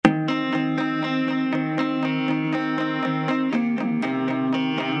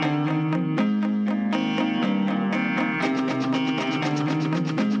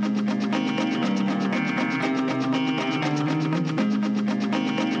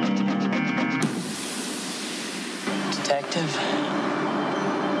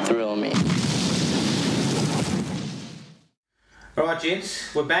detective thrill me. All right,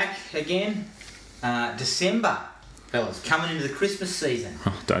 gents, we're back again. December, fellas, coming into the Christmas season.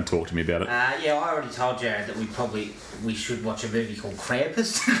 Oh, don't talk to me about it. Yeah, I already told Jared that we should watch a movie called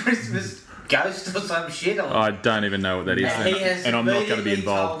Krampus, Christmas Ghost or some shit. I don't even know what that is, and I'm not going to be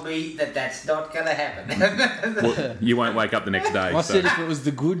involved. Told me that that's not going to happen. Well, you won't wake up the next day. I said if it was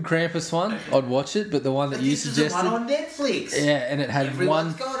the good Krampus one, I'd watch it, but the one that you suggested... This is the one on Netflix. Yeah, and it had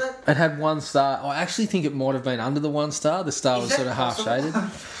Everyone's got it. It had 1 star. I actually think it might have been under the 1 star. The star was sort of half shaded.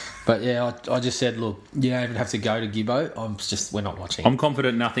 But yeah, I just said, look, you don't even have to go to Gibbo. We're not watching. I'm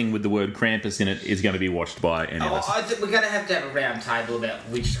confident nothing with the word Krampus in it is going to be watched by any of us. I think we're going to have a round table about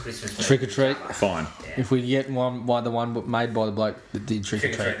which Christmas movie. Trick or Treat. Fine. Yeah. If we get one by the one made by the bloke that did Trick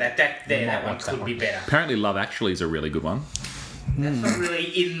or Treat. That one could be better. Apparently Love Actually is a really good one. That's not really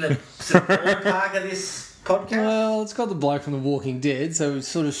in the sort of ballpark of this podcast. Well, it's got the bloke from The Walking Dead, so it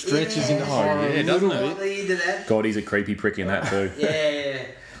sort of stretches into horror. Yeah, doesn't it? Slightly into that. God, he's a creepy prick in that too. Yeah.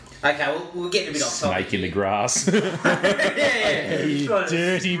 Okay, we'll get a bit off topic. Snake in the grass. Yeah. You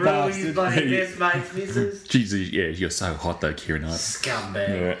dirty bastard. His bloody best mate's missus. Jesus, yeah, you're so hot though, Kieran Hart.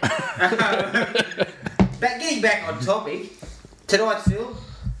 Scumbag. Yeah. Getting back on topic, tonight's film,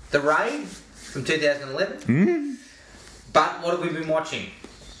 The Raid from 2011. But what have we been watching?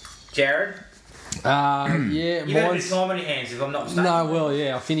 Jared? Yeah, You've had a bit of time on your hands, if I'm not mistaken. No, well,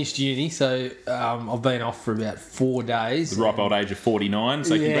 yeah, I finished uni, so I've been off for about 4 days. The ripe old age of 49,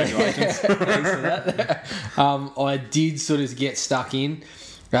 so congratulations. Thanks for that. I did sort of get stuck in.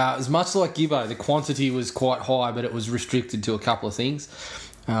 It was much like Gibbo. The quantity was quite high, but it was restricted to a couple of things.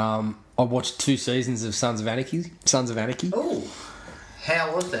 I watched 2 seasons of Sons of Anarchy. Oh,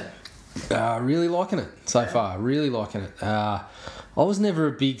 how was that? Really liking it so far. Really liking it. I was never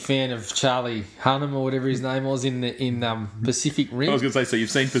a big fan of Charlie Hunnam or whatever his name was in Pacific Rim. I was going to say, so you've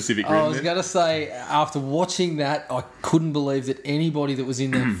seen Pacific Rim. I was going to say, after watching that, I couldn't believe that anybody that was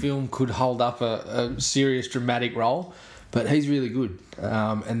in that film could hold up a serious dramatic role. But he's really good.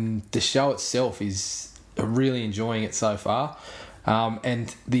 And the show itself is really enjoying it so far.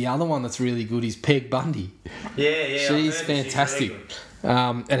 And the other one that's really good is Peg Bundy. Yeah. She's fantastic.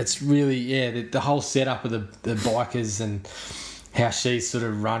 And it's really, the whole setup of the bikers and how she's sort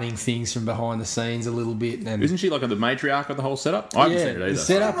of running things from behind the scenes a little bit. And Isn't she like the matriarch of the whole setup? I haven't seen it either.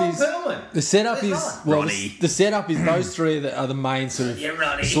 The setup is those three that are the main sort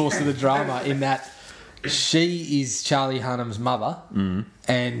of source of the drama, in that she is Charlie Hunnam's mother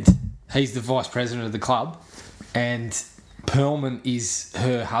and he's the vice president of the club, and Perlman is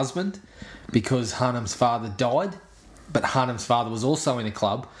her husband because Hunnam's father died, but Hunnam's father was also in a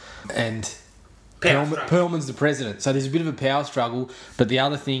club, and Perlman's the president. So there's a bit of a power struggle. But the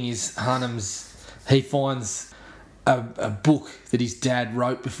other thing is he finds a book that his dad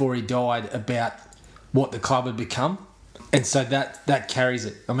wrote before he died about what the club had become. And so that carries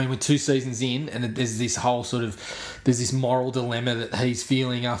it. I mean, we're 2 seasons in, and there's this whole there's this moral dilemma that he's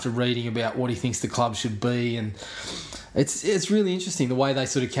feeling after reading about what he thinks the club should be. And it's really interesting the way they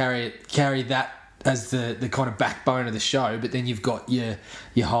sort of carry that as the kind of backbone of the show. But then you've got your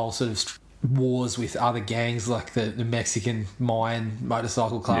whole sort of wars with other gangs like the Mexican Mayan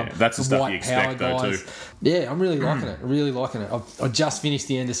motorcycle club. Yeah, that's the stuff you expect though too. Yeah, I'm really liking it. Really liking it. I just finished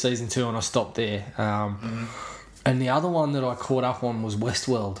the end of season 2 and I stopped there. And the other one that I caught up on was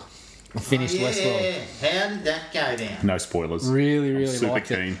Westworld. I finished Westworld. How did that go down? No spoilers. Really super liked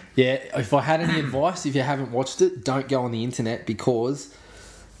keen. it. Yeah, if I had any advice, if you haven't watched it, don't go on the internet, because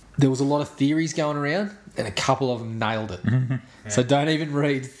there was a lot of theories going around and a couple of them nailed it. So don't even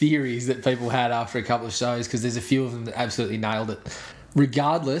read theories that people had after a couple of shows, because there's a few of them that absolutely nailed it.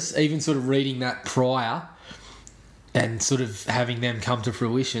 Regardless, even sort of reading that prior and sort of having them come to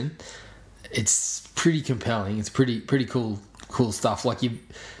fruition, it's pretty compelling. It's pretty cool stuff. Like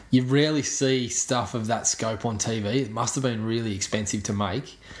you rarely see stuff of that scope on TV. It must have been really expensive to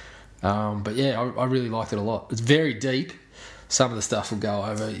make. But yeah, I really liked it a lot. It's very deep. Some of the stuff will go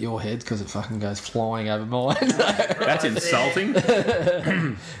over your head because it fucking goes flying over mine. That's insulting.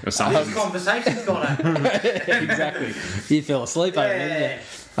 This conversation's gone over. Exactly. You fell asleep over there.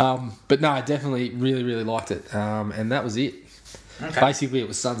 But no, I definitely really liked it. And that was it. Okay. Basically, it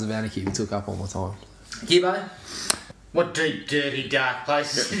was Sons of Anarchy that took up all my time. Gibbo, what deep, dirty, dark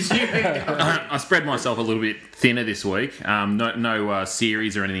places did you go? I spread myself a little bit thinner this week. No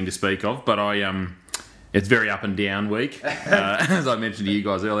series or anything to speak of, but it's very up and down week, as I mentioned to you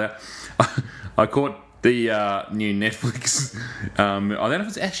guys earlier. I caught the new Netflix. I don't know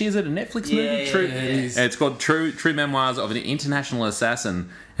if is it a Netflix movie? Yeah, True. it is. It's called True Memoirs of an International Assassin,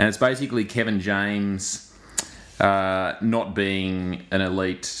 and it's basically Kevin James. not being an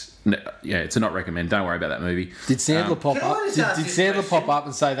elite. Yeah, it's a not recommend. Don't worry about that movie. Did Sandler pop Can I up? just Did ask this Sandler question? pop up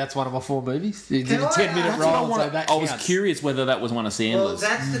and say that's one of my 4 movies? He did Can a I 10-minute ask- roll and say that I was counts. curious whether that was one of Sandler's. Well,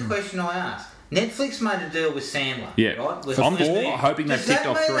 that's the question I asked. Netflix made a deal with Sandler. Yeah. Right? With I'm Disney. hoping they've Does ticked that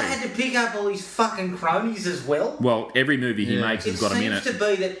off mean 3. they had to pick up all his fucking cronies as well? Well, every movie he Yeah. makes has It got him in seems it. to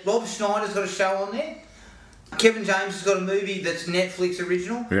be that Rob Schneider's got a show on there. Kevin James has got a movie that's Netflix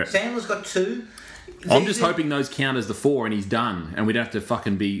original. Yeah. Sandler's got 2. I'm just hoping those count as the 4 and he's done, and we don't have to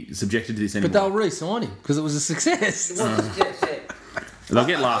fucking be subjected to this anymore. But they'll re-sign him because it was a success. They'll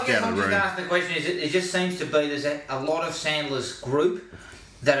get laughed I guess out I'm of the just room. asking the question: it just seems to be there's a lot of Sandler's group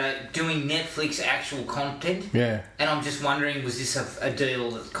that are doing Netflix actual content, Yeah. and I'm just wondering, was this a deal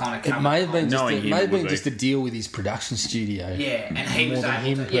that kind of It come? may have been just, Knowing a, him may have would been be. just a deal with his production studio. Yeah, and he More was than able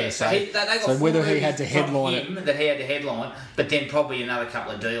him to. per Yeah, se. they got So 4 whether he movies had to from headline him that he had to headline, but then probably another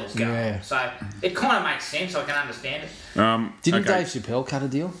couple of deals going. Yeah. So it kind of makes sense. I can understand it. Didn't okay. Dave Chappelle cut a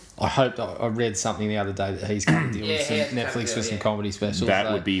deal? I read something the other day that he's cut a deal Yeah, with some he has cut a Netflix deal, for some yeah. comedy specials. That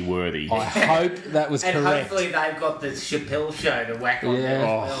so would be worthy. I hope that was And correct. hopefully they've got the Chappelle show to whack on Yeah. there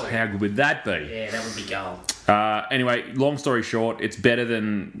Oh, as well. how good would that be? Yeah, that would be gold. Anyway, long story short, it's better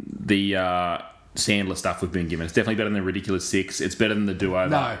than the Sandler stuff we've been given. It's definitely better than the Ridiculous 6. It's better than the Do-Over.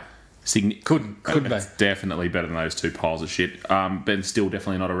 No. Could be. It's definitely better than those 2 piles of shit. But it's still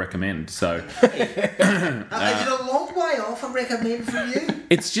definitely not a recommend. So Is it a long way off a recommend for you?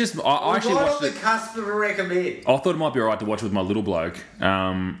 it's just I actually right watched on the it. cusp of a recommend. I thought it might be alright to watch with my little bloke,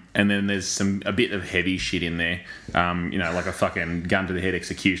 and then there's a bit of heavy shit in there, like a fucking gun to the head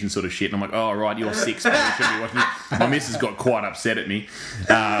execution sort of shit. And I'm like, oh right, you're 6, but you shouldn't be watching it. My missus got quite upset at me.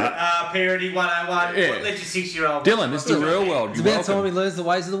 Parody 101. Yeah. Let your 6-year-old. Dylan, this is the real world. It's You're about time welcome. he learns the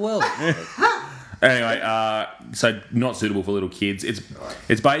ways of the world. Anyway, so not suitable for little kids.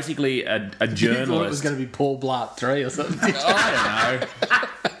 It's basically a You thought it was journalist. going to be Paul Blart 3 or something. I don't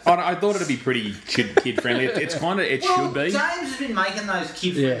know. I thought it'd be pretty kid friendly. It's kind of it Well, should be. James has been making those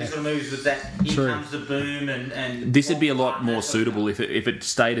kid-friendly Yeah. sort of movies with that. Here True. comes the boom and. This would be a lot more suitable if it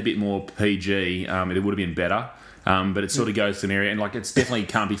stayed a bit more PG. It would have been better. But it sort of goes to an area, and like it's definitely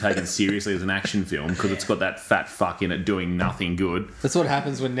can't be taken seriously as an action film because it's got that fat fuck in it doing nothing good. That's what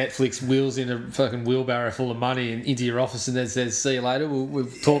happens when Netflix wheels in a fucking wheelbarrow full of money and into your office and then says, see you later, we'll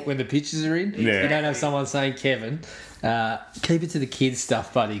talk when the pictures are in. Yeah. You don't have someone saying, Kevin, keep it to the kids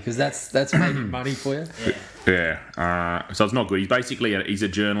stuff, buddy, because that's making money for you. Yeah. So it's not good. He's basically he's a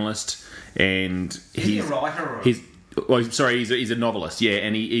journalist, and Is he a writer or? he's a novelist, yeah,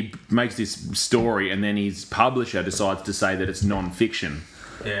 and he makes this story, and then his publisher decides to say that it's non-fiction,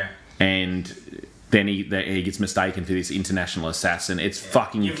 Yeah. and then he gets mistaken for this international assassin. It's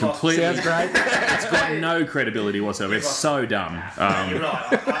fucking You've lost- completely. Sounds great. It's got no credibility whatsoever. It's so dumb. You're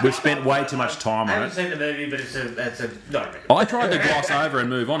right. We've spent way too much time I on haven't it. seen the movie, but it's a no. I tried to gloss over and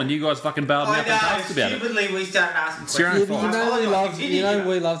move on, and you guys fucking bailed me I up and talked know. about it. Stupidly, we started asking It's your own questions. fault. You know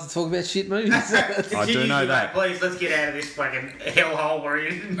we love to talk about shit movies. I do know that. Please, let's get out of this fucking hellhole we're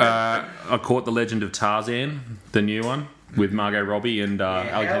in. I caught The Legend of Tarzan, the new one, with Margot Robbie and how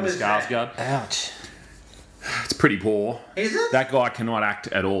Alexander was that? Skarsgård. Ouch. It's pretty poor. Is it? That guy cannot act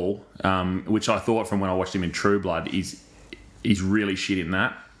at all, which I thought from when I watched him in True Blood. He's really shit in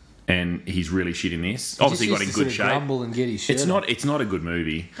that, and he's really shit in this. Obviously, got in good shape. Grumble and get his shirt It's not a good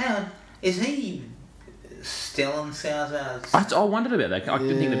movie. Hang on. Is he Stellan Skarsgård? I wondered about that. I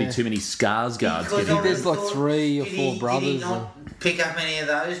didn't think there'd be too many Skarsgårds. Because getting- I There's like thought- 3 or did 4 he brothers. not pick up any of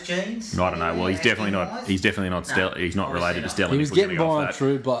those genes? I don't know. Well, he's definitely not. Acting-wise? He's definitely not. No, He's not related to obviously Stellan. He was if we're getting gonna by go on off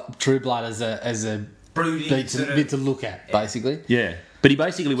that. True Blood as a Brooding bit sort of- to look at, basically. Yeah, but he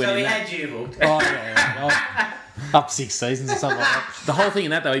basically went So in he that. had you hooked. Oh, yeah. Up 6 seasons or something like that. The whole thing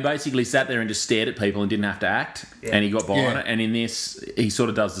in that though, he basically sat there and just stared at people and didn't have to act, and he got by on Yeah. it. And in this, he sort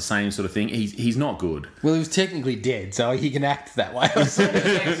of does the same sort of thing. He's not good. Well, he was technically dead, so he can act that way. It's got a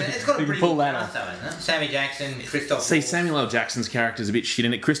can pretty pull good that cast, though, isn't it? Sammy Jackson, Christoph. See, Waltz. Samuel L. Jackson's character's a bit shit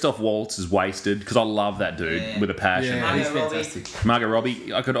in it. Christoph Waltz is wasted because I love that dude Yeah. with a passion. Yeah, he's Margot Robbie. fantastic. Margot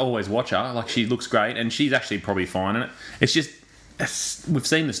Robbie, I could always watch her. Like she looks great, and she's actually probably fine in it. It's just we've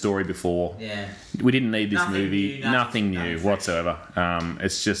seen the story before. Yeah. We didn't need this Nothing movie. new, nothing new nothing whatsoever.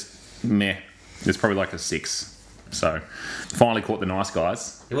 It's just meh. It's probably like a 6. So, finally caught The Nice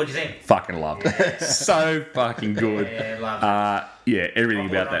Guys. What do you think? Fucking loved it. So fucking good. Yeah, love it. Yeah, everything I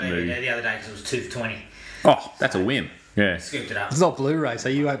bought about it on that DVD movie. the other day because it was 2 for $20. Oh, that's a win. Yeah. Scooped it up. It's not Blu-ray, so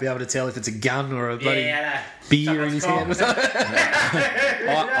you won't be able to tell if it's a gun or a bloody Yeah, beer in his hand or something.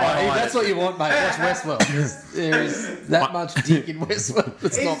 That's what you want, mate. Watch Westworld. There is that much dick in Westworld.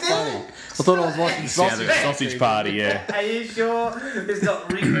 It's not funny. I thought I was watching Sausage Party, yeah. Are you sure it's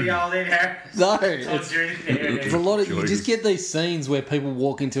not Wrigley old in here? No, it's a lot of. You just get these scenes where people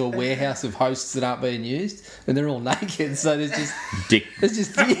walk into a warehouse of hosts that aren't being used, and they're all naked. So there's just Dick. there's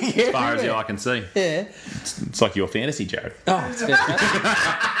just dick As far as everywhere. the eye can see. Yeah. It's like your fantasy, Jared. Oh, it's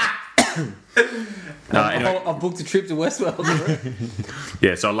fantastic. Anyway, I've booked a trip to Westworld.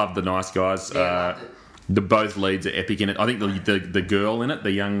 yeah, so I love The Nice Guys. loved it. The both leads are epic in it. I think the girl in it,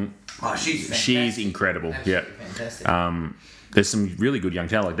 the young, Oh, she's fantastic. she's incredible. Absolutely Yeah. fantastic. There's some really good young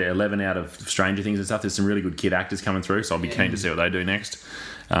talent. Like they're 11 out of Stranger Things and stuff. There's some really good kid actors coming through, so I'll be keen to see what they do next.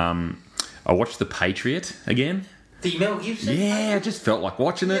 I watched The Patriot again. The Mel Gibson. Yeah, I just felt like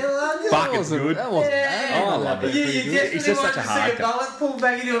watching it. Yeah, I loved it. Fuck, it's good. That wasn't bad. Oh, I love it. You It's just such a hard see a bullet pulled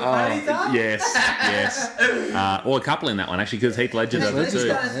back into a ponytail? Yes, yes. Or a couple in that one actually, because Heath Ledger does it too.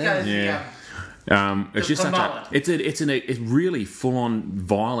 Yeah. It's just such a. It's a really full on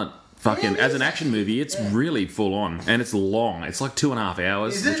violent. Fucking as an action movie, it's really full on and it's long. It's like 2.5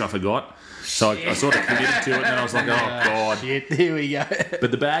 hours, Is it? which I forgot. So I sort of committed to it, and then I was like, "Oh god!" Shit, here we go.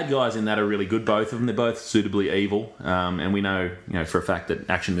 But the bad guys in that are really good. Both of them, they're both suitably evil, and we know, for a fact that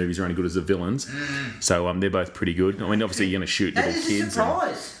action movies are only good as the villains. So they're both pretty good. I mean, obviously you're going to shoot That little is a kids.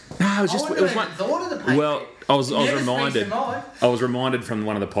 surprise. No, it was just it was one. one. Thought of the Patriot. Well, I was Never reminded. springs to mind. I was reminded from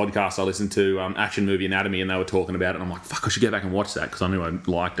one of the podcasts I listened to, Action Movie Anatomy, and they were talking about it. And I'm like, fuck, I should go back and watch that because I knew I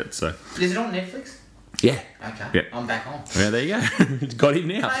liked it. So Is it on Netflix? yeah, Okay. Yeah. I'm back on. yeah, there you go. Got him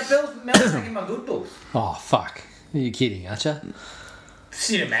now. Mate, Mel's taking my good books. Oh fuck! Are you kidding, aren't you?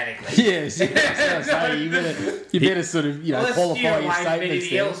 Cinematically. Yes. You better sort of Let's qualify steer your away from statements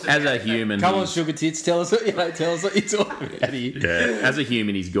anything there. else As a about human, Come on, he's- sugar tits, tell us what you're talking about here. yeah, as a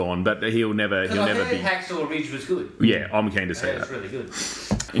human, he's gone, but he'll never Because I be. heard Hacksaw Ridge was good. Yeah, I'm keen to see That was that. really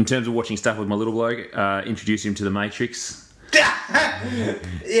good. In terms of watching stuff with my little bloke, introduce him to The Matrix. Yeah.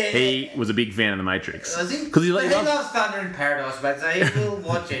 He was a big fan of The Matrix Was he? because he But he loves loves Thunder in Paradise, but so he will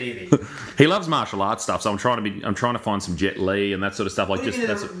watch anything. he loves martial arts stuff. So I'm trying to find some Jet Li and that sort of stuff. Like What do just you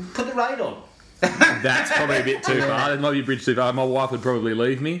that's mean, put the raid on. that's probably a bit too far. That might be a bridge too far. My wife would probably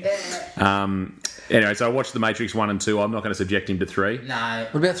leave me. Anyway, so I watched The Matrix 1 and 2. I'm not going to subject him to 3. No.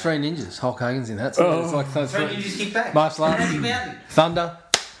 What about Three Ninjas? Hulk Hogan's in that. So it's like those So you just kick back. martial arts, Magic Mountain. thunder.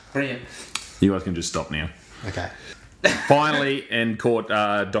 Brilliant. You guys can just stop now. Okay. Finally, and caught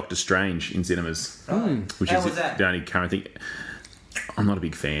Doctor Strange in cinemas, which How is was that? the only current thing. I'm not a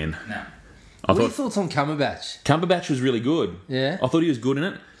big fan. No. I What are your thought thoughts on Cumberbatch? Cumberbatch was really good. Yeah. I thought he was good in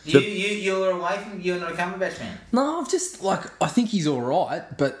it. You're away from. You're not a Cumberbatch fan. No, I've just I think he's all right,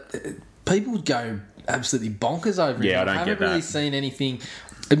 but people go absolutely bonkers over him. Yeah, I don't haven't get really that. seen anything.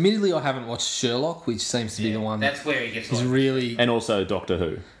 Admittedly, I haven't watched Sherlock, which seems to be the one That's where he gets. he's Like, really. And also Doctor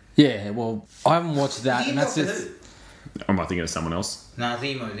Who. Yeah, well, I haven't watched that, Is he and that's Doctor just. Who? Am I thinking of someone else? No, I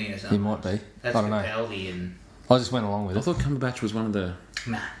think he might be. He might be. That's I don't know. Capaldi and. I just went along with I it. thought Cumberbatch was one of the.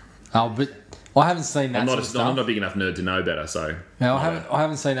 Nah. Oh, but I haven't seen that I'm sort not. of stuff. I'm not a big enough nerd to know better. So No, I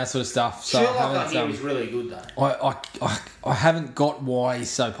haven't seen that sort of stuff. So Sherlock, I I haven't. hear, was really good though. I haven't got why he's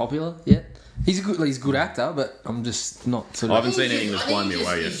so popular yet. He's a good actor, but I'm just not sort I of. haven't seen anything that's blown me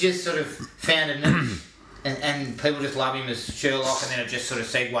away yet. He's just sort of found a niche, and people just love him as Sherlock, and then it just sort of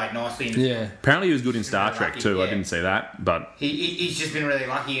segued nicely. And Yeah. Apparently, he was good in Star Lucky, Trek too. I yeah. didn't see that, but He's just been really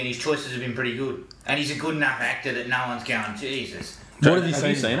lucky, and his choices have been pretty good. And he's a good enough actor that no one's going, Jesus. What have you have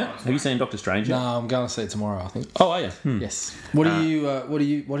you seen? seen it? Have you seen Doctor Strange yet? No, I'm going to see it tomorrow. I think. Oh, are you? Yes. What have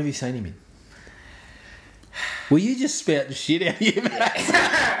you seen him in? Will you just spout the shit out of your mouth?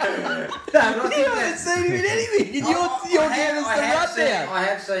 No, but You haven't seen him in anything, and you're giving us the rundown. I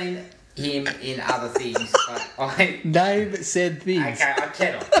have seen him in other things. But Name said things. okay, I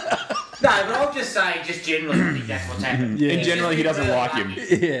cannot. No, but I'm just saying, just generally, I think that's what's happened. Yeah. And generally, he doesn't like him.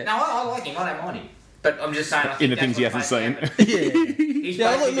 Yeah. No, I like him. I don't mind him. But I'm just saying, I think In the that's things he what's hasn't basically seen. happened. Yeah. He's,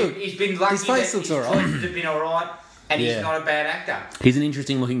 Yeah, basically look, he's been lucky his face that looks his all right. choices have been alright, and Yeah. he's not a bad actor. He's an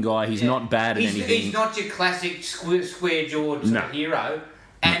interesting looking guy. He's not bad at anything. He's not your classic square jawed sort of hero.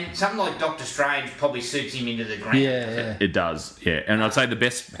 And something like Doctor Strange probably suits him into the ground. Yeah. It does, yeah. And I'd say the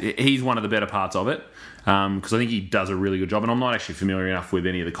best. He's one of the better parts of it because I think he does a really good job. And I'm not actually familiar enough with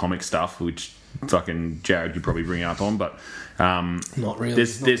any of the comic stuff, which fucking Jared could probably bring up on. But Not really.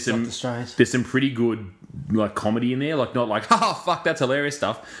 there's some Doctor Strange. there's some pretty good like comedy in there, like not like oh fuck that's hilarious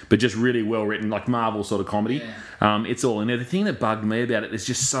stuff, but just really well written, like Marvel sort of comedy. It's all in there. The thing that bugged me about it, there's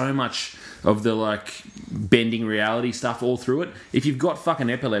just so much of the like bending reality stuff all through it. If you've got fucking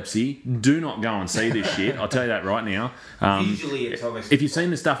epilepsy epilepsy, do not go and see this shit. I'll tell you that right now. Visually, it's obviously... If you've seen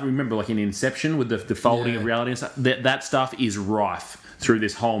the stuff, remember, like in Inception with the folding of reality and stuff, that stuff is rife through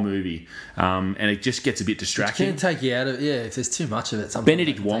this whole movie, and it just gets a bit It distracting. can take you out of if there's too much of it.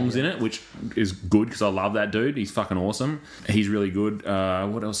 Benedict Wong's in it, which is good because I love that dude. He's fucking awesome. He's really good.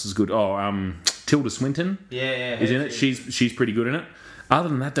 What else is good? Tilda Swinton is in it. She's pretty good in it. Other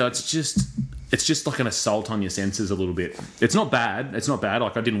than that, though, it's just like an assault on your senses a little bit. It's not bad.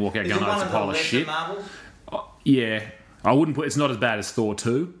 Like, I didn't walk out going, "Oh, it's a pile of shit." Yeah, I wouldn't put. It's not as bad as Thor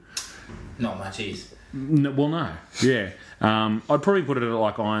 2. Not much is. No. Yeah. I'd probably put it at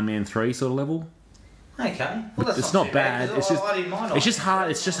like Iron Man 3 sort of level. Okay. Well, that's It's not bad. I didn't mind It's just hard.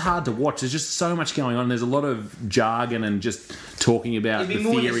 It's just hard to watch. There's just so much going on. There's a lot of jargon and just talking about the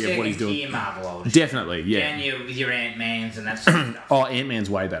theory of what he's doing. Marvel, Definitely, yeah. And you with your Ant-Mans and that sort of stuff. Oh, Ant-Man's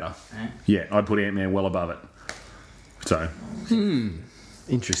way better. Yeah, I'd put Ant-Man well above it. So,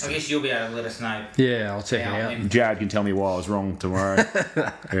 Interesting. I guess you'll be able to let us know. Yeah, I'll check it out. Ant-Man. Jared can tell me why I was wrong tomorrow.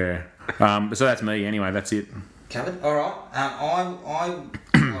 Yeah. So that's me. Anyway, that's it. Covered. All right. I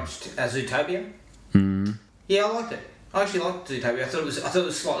watched Zootopia. Yeah, I liked it. I actually liked Zootopia. I thought it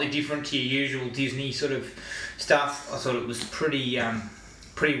was slightly different to your usual Disney sort of stuff. I thought it was pretty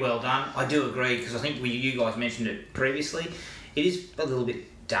well done. I do agree because I think you guys mentioned it previously. It is a little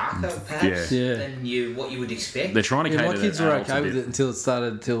bit darker, perhaps, Yeah. than what you would expect. They're trying to cater My kids to were adults a okay bit. with it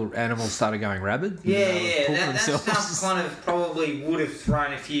until animals started going rabid. Yeah, Pooping that themselves. stuff kind of probably would have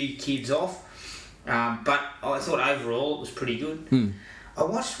thrown a few kids off. But I thought overall it was pretty good. I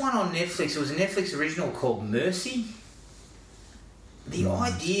watched one on Netflix. It was a Netflix original called Mercy. The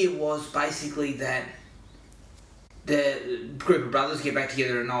idea was basically that the group of brothers get back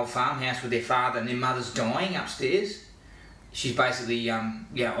together in an old farmhouse with their father, and their mother's dying upstairs. She's basically on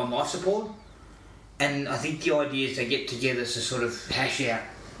life support. And I think the idea is they get together to sort of hash out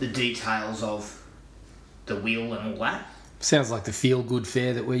the details of the will and all that. Sounds like the feel-good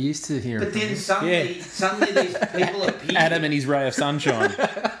fare that we're used to hearing. But then suddenly these people appear. Adam and his ray of sunshine.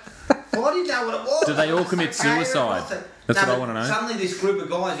 Well, I didn't know what it was. Do they all commit suicide? That's what I want to know. Suddenly this group of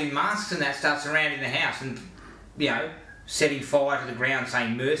guys in masks and that starts surrounding the house and, setting fire to the ground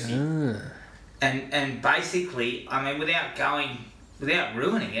saying mercy. And basically, I mean, without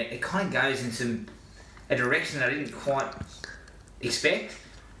ruining it, it kind of goes into a direction that I didn't quite expect.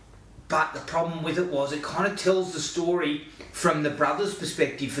 But the problem with it was it kind of tells the story from the brothers'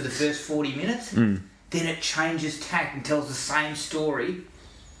 perspective for the first 40 minutes. Then it changes tack and tells the same story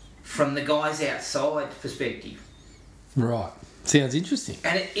from the guys outside perspective. Right. Sounds interesting.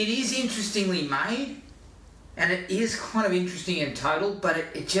 And it is interestingly made, and it is kind of interesting in total, but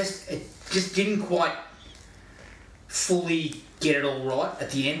it just didn't quite fully get it all right at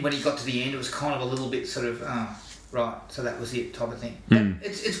the end. When he got to the end, it was kind of a little bit sort of, right, so that was it type of thing.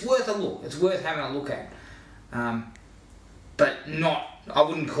 It's worth a look. It's worth having a look at. But I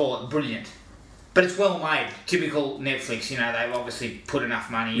wouldn't call it brilliant. But it's well made. Typical Netflix, they've obviously put enough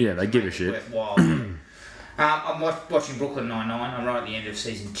money in. Yeah, they give a shit. Worthwhile. I'm watching Brooklyn Nine-Nine. I'm right at the end of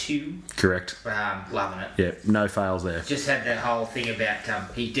season 2. Correct. Loving it. Yeah, no fails there. Just had that whole thing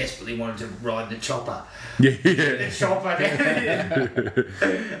about he desperately wanted to ride the chopper. Yeah. The chopper.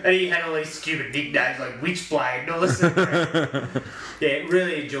 And he had all these stupid nicknames like Witchblade and all this sort of crap. Yeah,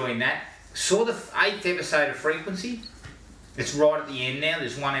 really enjoying that. Saw the 8th episode of Frequency. It's right at the end now.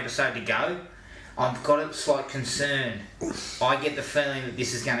 There's one episode to go. I've got a slight concern. I get the feeling that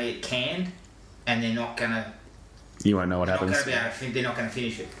this is going to get canned and they're not going to... You won't know what happens. They're not going to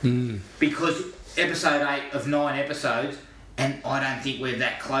finish it. Because episode 8 of 9 episodes, and I don't think we're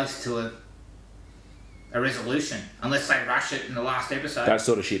that close to a resolution unless they rush it in the last episode. That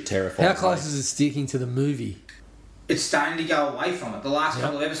sort of shit terrifies How close is it sticking to the movie? It's starting to go away from it. The last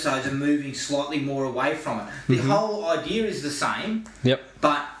couple of episodes are moving slightly more away from it. The whole idea is the same,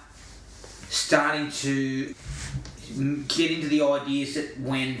 but starting to get into the ideas that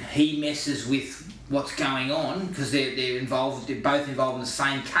when he messes with what's going on, because they're both involved in the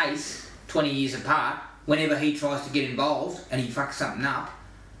same case, 20 years apart, whenever he tries to get involved and he fucks something up,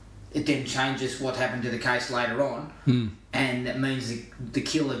 it then changes what happened to the case later on, and that means the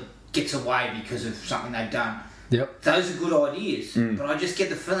killer gets away because of something they've done. Those are good ideas, but I just get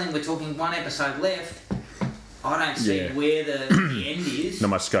the feeling we're talking one episode left. I don't see where the end is. Not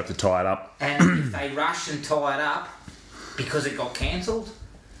much scope to tie it up. And if they rush and tie it up because it got cancelled,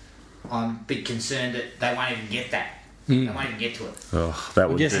 I'm a bit concerned that they won't even get that. They won't even get to it. Oh, that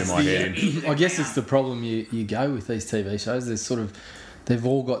would do my head. I guess it's the problem you go with these TV shows. There's they've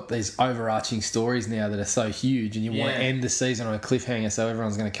all got these overarching stories now that are so huge, and you want to end the season on a cliffhanger so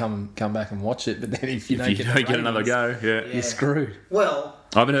everyone's going to come back and watch it. But then if you don't get another go, you're screwed. Well,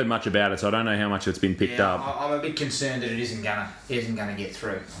 I haven't heard much about it, so I don't know how much it's been picked up. I'm a bit concerned that it isn't gonna get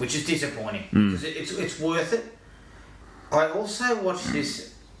through, which is disappointing because it's worth it. I also watched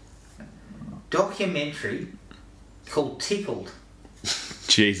this documentary called Tickled.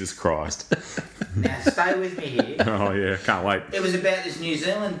 Jesus Christ. Now stay with me here. Oh yeah, can't wait. It was about this New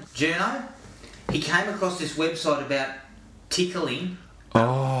Zealand journo. He came across this website about tickling.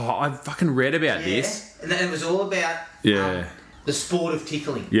 Oh, I fucking read about this. And it was all about the sport of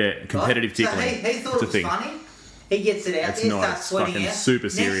tickling. Yeah, competitive tickling. So he thought it was funny. He gets it out there, starts sweating out. Super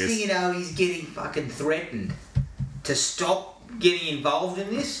serious. Next thing you know, he's getting fucking threatened to stop getting involved in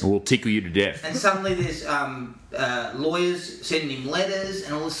this. We'll tickle you to death. And suddenly there's lawyers sending him letters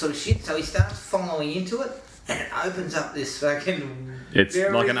and all this sort of shit. So he starts following into it, and it opens up this fucking... It's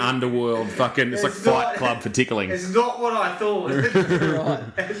like an underworld fucking... It's like Fight Club for tickling. It's not what I thought. Right.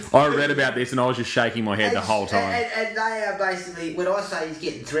 I read about this and I was just shaking my head the whole time. And they are basically... When I say he's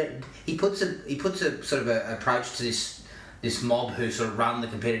getting threatened, he puts a sort of a approach to this mob who sort of run the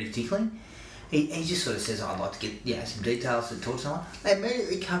competitive tickling. He just sort of says, I'd like to get some details to talk to someone. They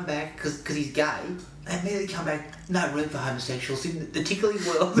immediately come back, because he's gay, they immediately come back, no room for homosexuals in the tickling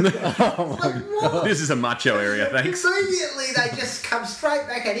world. Oh my God. This is a macho area, thanks. Immediately they just come straight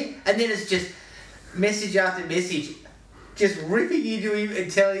back at him, and then it's just message after message, just ripping into him and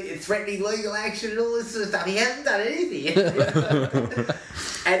threatening legal action and all this sort of stuff. He hasn't done anything.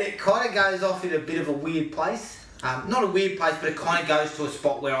 And it kind of goes off in a bit of a weird place. Not a weird place, but it kind of goes to a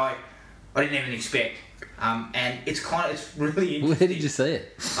spot where I didn't even expect, and it's really interesting. Where did you see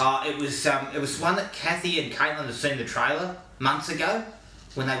it? It was one that Kathy and Caitlin had seen the trailer months ago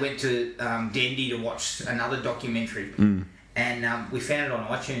when they went to Dendy to watch another documentary, and we found it on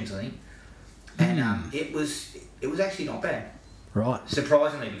iTunes, I think, and it was actually not bad. Right.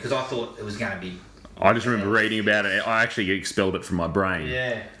 Surprisingly, because I thought it was going to be. I just remember reading about it. I actually expelled it from my brain.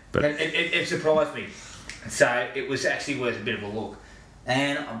 Yeah, but it surprised me, so it was actually worth a bit of a look.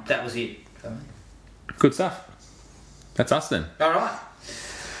 And that was it. Good stuff. That's us then. All right.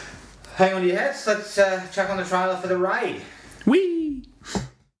 Hang on to your hats. Let's chuck on the trailer for The Raid. Whee!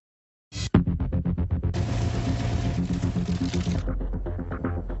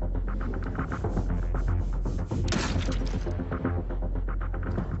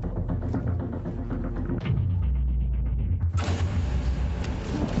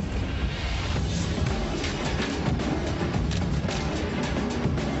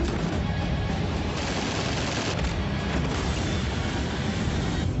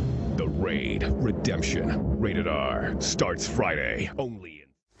 Redemption, rated R, starts Friday, only in...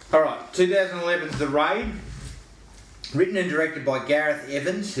 Alright, 2011's The Raid, written and directed by Gareth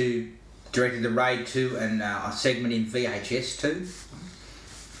Evans, who directed The Raid 2 and a segment in VHS 2,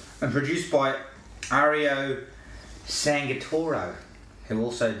 and produced by Ario Sangatoro, who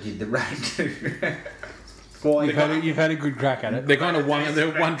also did The Raid 2. You've had a good crack at it. They're kind of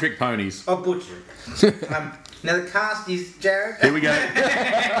one-trick ponies. I butchered. Now the cast is Jared. Here we go.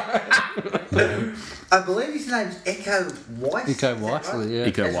 I believe his name's Iko Weiss. Iko Weiss, right? Yeah.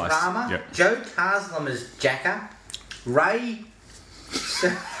 Iko Weiss. Rama. Yep. Joe Taslim as Jacker. Ray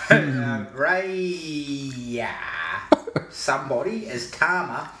somebody as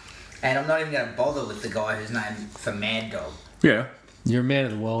Tama. And I'm not even going to bother with the guy whose name for Mad Dog. Yeah. You're a man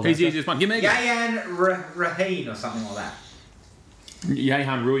of the world. He's the easiest one. Give me a go. Yayan Raheen or something like that.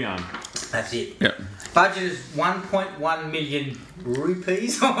 Yahan Ruyan. That's it. Yep. Budget is 1.1 million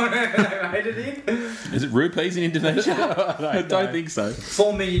rupees. They rated it. Is it rupees in Indonesia? I don't think so.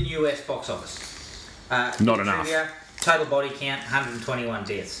 4 million US box office. Not enough. Trivia, total body count 121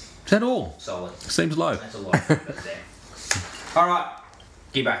 deaths. Is that all? Solid. Seems low. That's a lot. That's there. All right,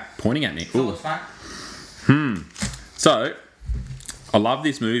 Gibbo. Pointing at me. Ooh. Thoughts, mate? So, I love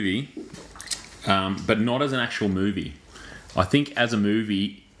this movie, but not as an actual movie. I think as a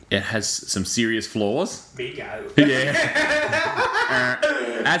movie, it has some serious flaws. Bingo. Yeah.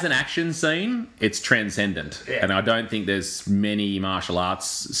 As an action scene, it's transcendent. Yeah. And I don't think there's many martial arts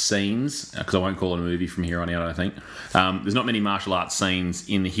scenes, because I won't call it a movie from here on out, I think. There's not many martial arts scenes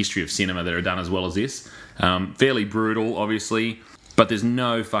in the history of cinema that are done as well as this. Fairly brutal, obviously, but there's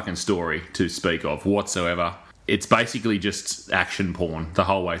no fucking story to speak of whatsoever. It's basically just action porn the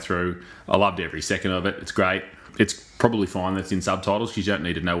whole way through. I loved every second of it. It's great. It's probably fine that it's in subtitles because you don't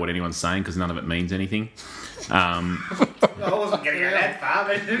need to know what anyone's saying because none of it means anything. I wasn't getting that far.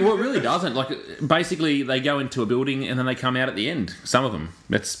 Well, it really doesn't. Like, basically, they go into a building and then they come out at the end. Some of them.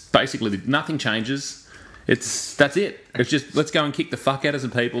 It's basically nothing changes. That's it. It's just let's go and kick the fuck out of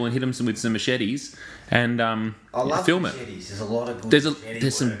some people and hit them with some machetes, and I love film machetes. There's a lot of good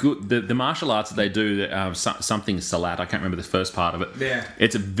There's some good... The martial arts that they do, something Salat, I can't remember the first part of it. Yeah.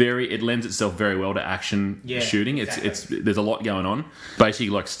 It lends itself very well to action shooting. Exactly. There's a lot going on. Basically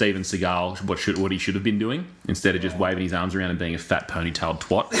like Steven Seagal, what he should have been doing, instead of just waving his arms around and being a fat ponytailed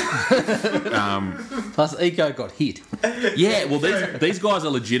twat. Plus, Eco got hit. Yeah, well, these guys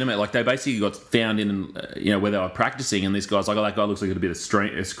are legitimate. Like, they basically got found in, where they were practicing, and this guy's like, oh, that guy looks like a bit of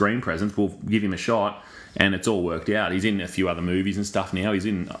a screen presence. We'll give him a shot. And it's all worked out. He's in a few other movies and stuff now. He's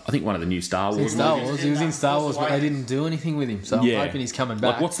in, I think, one of the new Star Wars movies. He was in Star Wars, but they didn't do anything with him. So I'm hoping he's coming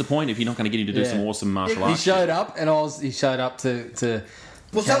back. Like, what's the point if you're not going to get him to do some awesome martial arts? He showed up, and he showed up to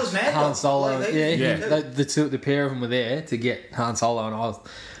well, so was Mad Han Solo. The pair of them were there to get Han Solo, and I was...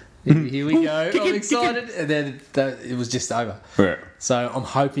 Here we go. I'm excited. And then it was just over. Right. So I'm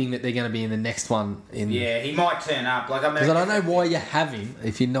hoping that they're going to be in the next one. Yeah, he might turn up. Because I don't know why you have him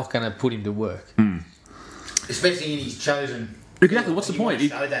if you're not going to put him to work. Especially in his chosen... Exactly, what's the point?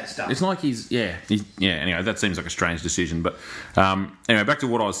 Show that stuff. It's like anyway, that seems like a strange decision. But anyway, back to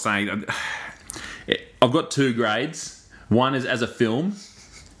what I was saying. I've got 2 grades. One is as a film,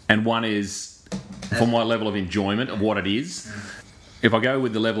 and one is for my level of enjoyment of what it is. If I go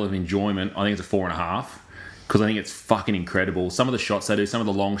with the level of enjoyment, I think it's a 4.5. Because I think it's fucking incredible. Some of the shots they do, some of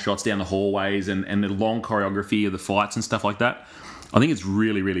the long shots down the hallways and the long choreography of the fights and stuff like that, I think it's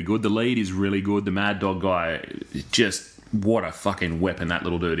really, really good. The lead is really good. The Mad Dog guy, just what a fucking weapon that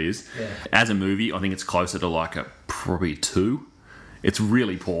little dude is. Yeah. As a movie, I think it's closer to like probably 2. It's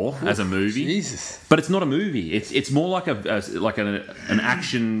really poor as a movie. Jesus. But it's not a movie. It's more like an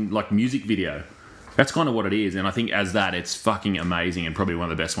action like music video. That's kind of what it is, and I think as that, it's fucking amazing and probably one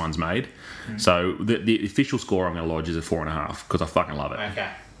of the best ones made. So the official score I'm going to lodge is a 4.5 because I fucking love it.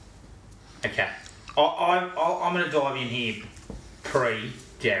 Okay. I'm going to dive in here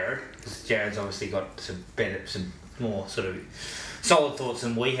pre-Jared, because Jared's obviously got some more sort of solid thoughts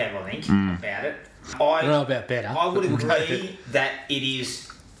than we have, I think, about it. I don't know about better. I would agree that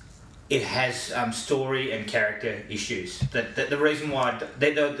it has story and character issues. The reason why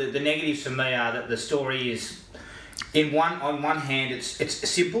the negatives for me are that the story is on one hand it's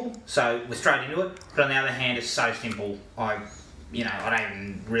simple, so we're straight into it, but on the other hand it's so simple I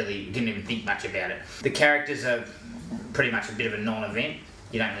didn't even think much about it. The characters are pretty much a bit of a non-event.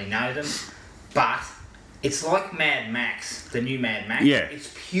 You don't really know them, but it's like Mad Max, the new Mad Max. Yeah.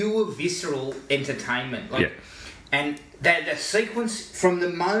 It's pure visceral entertainment. And that sequence, from the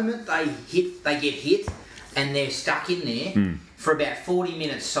moment they get hit and they're stuck in there for about 40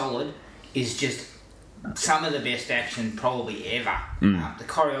 minutes solid, is just some of the best action probably ever. The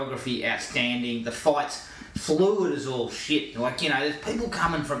choreography, outstanding. The fights, fluid as all shit. There's people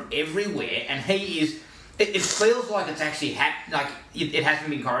coming from everywhere, and he is... It feels like it's actually it hasn't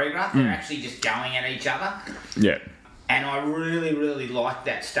been choreographed. They're actually just going at each other. Yeah. And I really, really like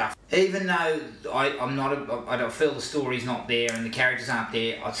that stuff. Even though I don't feel the story's not there and the characters aren't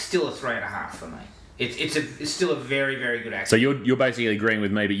there, it's still a 3.5 for me. It's still a very, very good action. So you're basically agreeing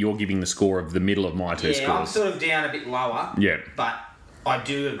with me, but you're giving the score of the middle of my 2 scores. Yeah, I'm sort of down a bit lower. Yeah. But I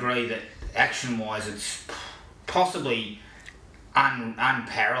do agree that action-wise, it's possibly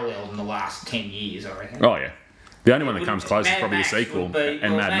unparalleled in the last 10 years, I reckon. Oh, yeah. The only one that comes close is probably the sequel, Mad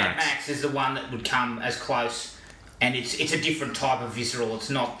Max. Max is the one that would come as close, and it's a different type of visceral. It's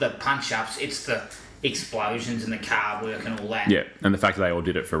not the punch-ups, it's the explosions and the car work and all that. Yeah, and the fact that they all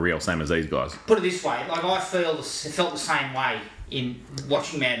did it for real, same as these guys. Put it this way, I felt the same way in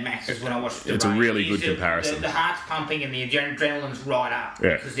watching Mad Max as when I watched the It's Raid. A really good comparison. The heart's pumping and the adrenaline's right up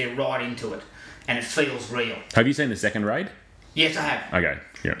because they're right into it, and it feels real. Have you seen the second Raid? Yes, I have. Okay,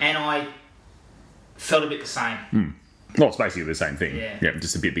 yeah. And I felt a bit the same. Well, it's basically the same thing. Yeah,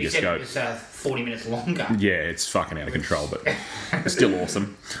 just a bit bigger Except scope. It's 40 minutes longer. Yeah, it's fucking out of control, but it's still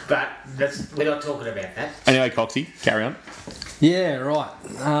awesome. But we're not talking about that. Anyway, Coxie, carry on. Yeah,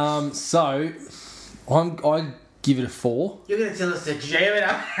 right. So I give it a 4. You're going to tell us to jam it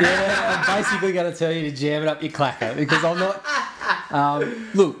up? Yeah, I'm basically going to tell you to jam it up your clacker because I'm not.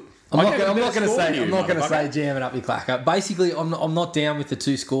 Look. I'm not going to say jam it up your clacker. Basically, I'm not down with the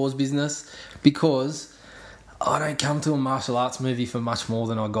 2 scores business because I don't come to a martial arts movie for much more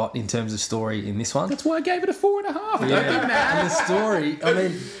than I got in terms of story in this one. That's why I gave it a 4.5. Yeah. Don't be mad. And the story, I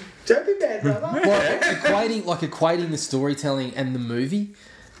mean... Don't be mad, brother. Equating the storytelling and the movie,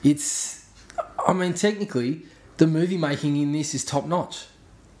 technically, the movie making in this is top notch.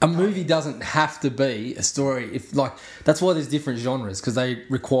 A movie doesn't have to be a story. That's why there's different genres, because they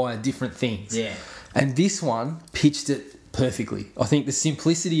require different things. Yeah. And this one pitched it perfectly. I think the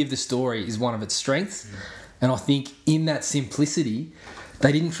simplicity of the story is one of its strengths. And I think in that simplicity,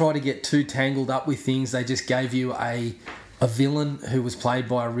 They didn't try to get too tangled up with things. They just gave you a villain who was played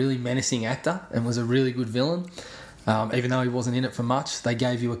by a really menacing actor and was a really good villain. Even though he wasn't in it for much, they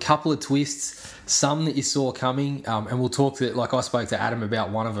gave you a couple of twists, some that you saw coming, and we'll talk to, like I spoke to Adam about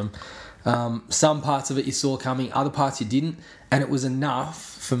one of them. Some parts of it you saw coming, other parts you didn't, and it was enough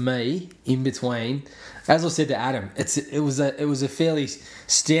for me in between. As I said to Adam, it was a fairly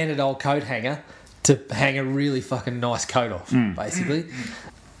standard old coat hanger to hang a really fucking nice coat off, basically.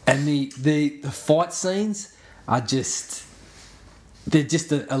 And the fight scenes are they're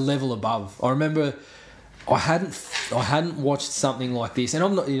just a level above. I remember I hadn't watched something like this, and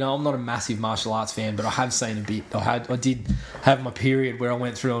I'm not a massive martial arts fan, but I have seen a bit. I did have my period where I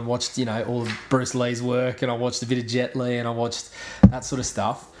went through and watched all of Bruce Lee's work, and I watched a bit of Jet Li, and I watched that sort of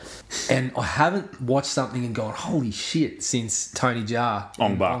stuff. And I haven't watched something and gone, holy shit, since Tony Jaa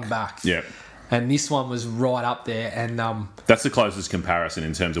Ong Bak. Yeah. And this one was right up there, and that's the closest comparison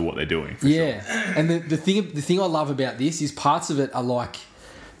in terms of what they're doing. Yeah, sure. And the thing I love about this is parts of it are like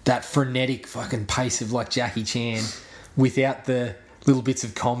that frenetic fucking pace of like Jackie Chan, without the little bits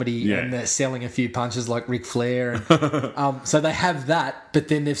of comedy and the selling a few punches like Ric Flair. And, so they have that, but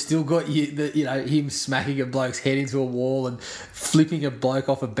then they've still got him smacking a bloke's head into a wall and flipping a bloke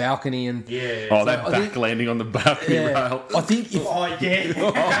off a balcony and that landing on the balcony rail. I think I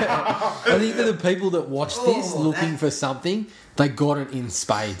think for the people that watch this looking for something, they got it in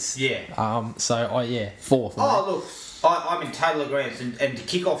spades. Yeah. 4 for me. Look, I'm in total agreement, and to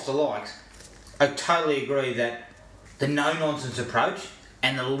kick off the likes, I totally agree that the no-nonsense approach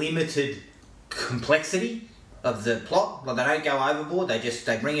and the limited complexity of the plot, like they don't go overboard,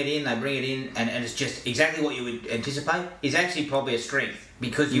 they bring it in, and it's just exactly what you would anticipate, is actually probably a strength,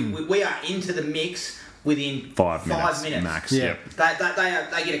 because we are into the mix within 5 minutes max. Yeah.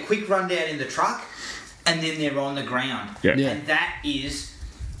 They get a quick rundown in the truck, and then they're on the ground. Yeah. And that is,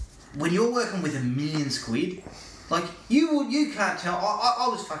 when you're working with 1 million squid, like, you can't tell. I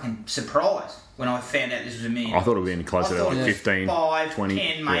was fucking surprised when I found out this was 1 million. I thought it would be closer to like 15, 5, 20.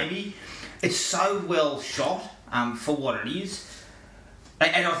 10 maybe. Yeah. It's so well shot for what it is.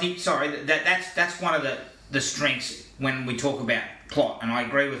 And I think, that's one of the strengths when we talk about plot. And I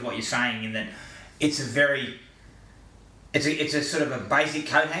agree with what you're saying in that it's a sort of a basic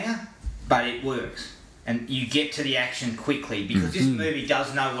coat hanger, but it works. And you get to the action quickly, because this movie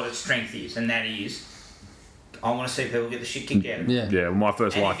does know what its strength is, and that is, I want to see people get the shit kicked out of them. Yeah, well, my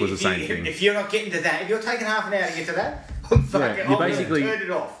first like was the same thing. If you're not getting to that, if you're taking half an hour to get to that, you basically turn it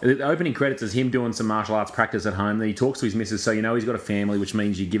off. The opening credits is him doing some martial arts practice at home. Then he talks to his missus, so he's got a family, which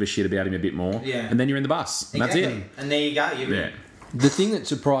means you give a shit about him a bit more. Yeah. And then you're in the bus. And exactly. That's it. And there you go. The thing that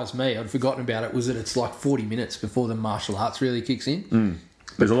surprised me, I'd forgotten about it, was that it's like 40 minutes before the martial arts really kicks in.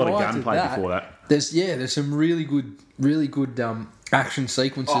 There's a lot of gunplay before that. There's some really good action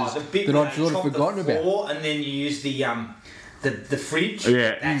sequences that I'd sort of forgotten about. And then you use the fridge.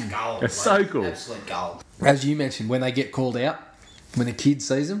 Yeah. That's gold. It's so cool. Absolute gold. As you mentioned, when they get called out, when the kid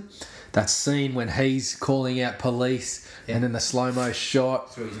sees them, that scene when he's calling out police and then the slow-mo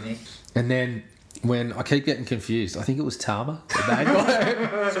shot. Through his neck. And then when I keep getting confused, I think it was Tama, the bad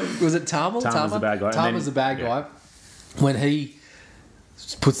guy. Was it Tama? Tama's the bad guy. Tama's the bad guy. When he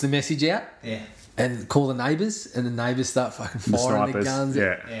puts the message out. Yeah. And call the neighbours, and the neighbours start fucking firing their guns.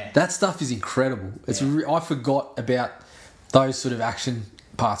 Yeah. That stuff is incredible. It's I forgot about those sort of action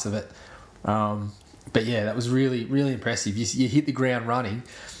parts of it. But yeah, that was really, really impressive. You hit the ground running,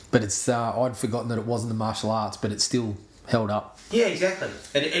 but it's I'd forgotten that it wasn't the martial arts, but it still held up. Yeah, exactly.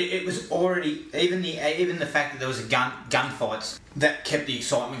 It was already, even the fact that there was a gunfights, that kept the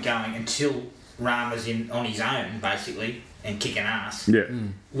excitement going until Ram was on his own, basically, and kicking ass. Yeah.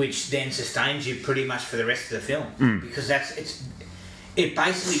 Which then sustains you pretty much for the rest of the film. Because it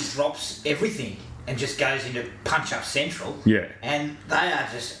basically drops everything and just goes into punch up central. Yeah. And they are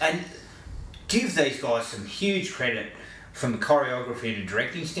and give these guys some huge credit from a choreography and a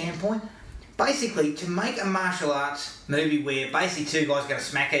directing standpoint. Basically, to make a martial arts movie where basically two guys are going to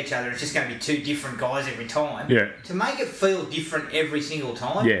smack each other, it's just going to be two different guys every time. Yeah. To make it feel different every single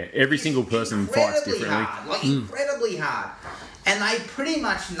time. Yeah, every single person fights differently. Incredibly hard. And they pretty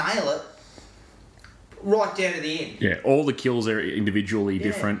much nail it right down to the end. Yeah, all the kills are individually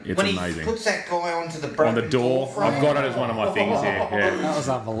different. It's amazing. When he puts that guy onto the broken on the door. I've got it as one of my things here. Yeah. That was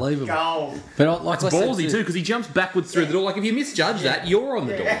unbelievable. Gold. But like it's ballsy too, because he jumps backwards through the door. Like, if you misjudge that, you're on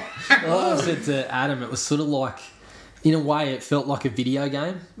the door. Well, I said to Adam, it was sort of like, in a way, it felt like a video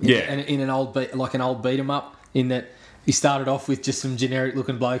game. In an old beat 'em up, in that he started off with just some generic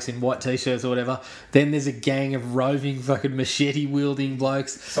looking blokes in white t-shirts or whatever. Then there's a gang of roving fucking machete wielding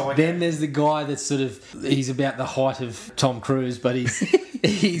blokes. Then there's the guy that's sort of, he's about the height of Tom Cruise, but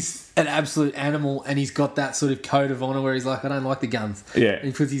he's an absolute animal, and he's got that sort of code of honour where he's like, I don't like the guns. Yeah. And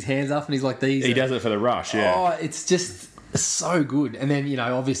he puts his hands up and he's like, these. He does it for the rush, yeah. Oh, it's just so good. And then,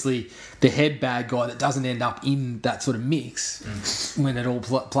 obviously the head bad guy that doesn't end up in that sort of mix when it all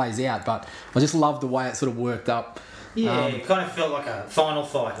plays out. But I just love the way it sort of worked up. Yeah, it kind of felt like a final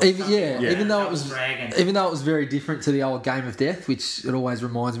fight. Even though it was very different to the old Game of Death, which it always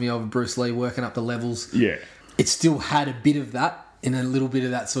reminds me of Bruce Lee working up the levels. Yeah. It still had a bit of that, and a little bit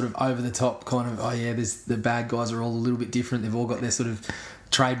of that sort of over the top kind of, there's the bad guys are all a little bit different. They've all got their sort of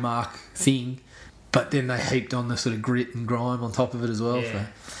trademark thing, but then they heaped on the sort of grit and grime on top of it as well. Yeah.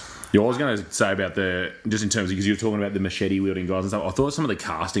 Yeah, I was going to say about just in terms of, because you were talking about the machete wielding guys and stuff, I thought some of the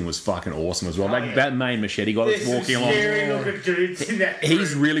casting was fucking awesome as well. That main machete guy that's walking along,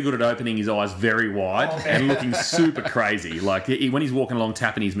 he's really good at opening his eyes very wide and looking super crazy. Like when he's walking along,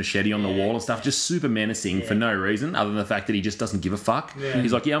 tapping his machete on the wall and stuff, just super menacing for no reason other than the fact that he just doesn't give a fuck. Yeah.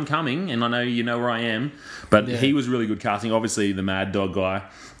 He's like, I'm coming, and I know you know where I am. But he was really good casting. Obviously, the Mad Dog guy,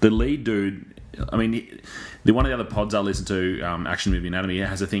 the lead dude. I mean, one of the other pods I listen to, Action Movie Anatomy,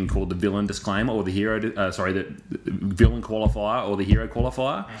 has a thing called the villain disclaimer or the villain qualifier or the hero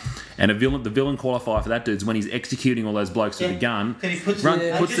qualifier. And the villain qualifier for that dude's when he's executing all those blokes with a gun. Then he puts hold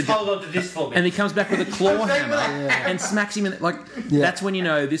on to this for me. And he comes back with a claw hammer and smacks him. That's when you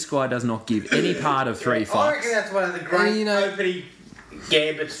know this guy does not give any part of three fucks. I reckon that's one of the great opening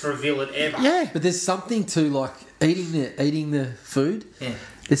gambits for a villain ever. Yeah, but there's something to like eating the food. Yeah.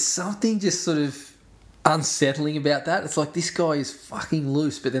 There's something just sort of unsettling about that. It's like, this guy is fucking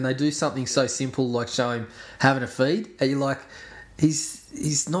loose, but then they do something so simple like show him having a feed, and you're like,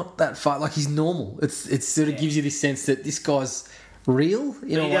 he's not that far. Like, he's normal. It sort of gives you this sense that this guy's real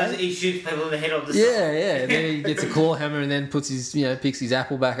in a way. He shoots people in the head on the side. Yeah. And then he gets a claw hammer and then puts his picks his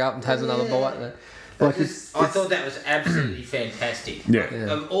apple back up and has another bite. I thought that was absolutely fantastic. Yeah.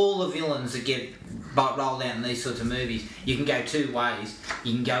 Of all the villains that get rolled out in these sorts of movies, you can go two ways.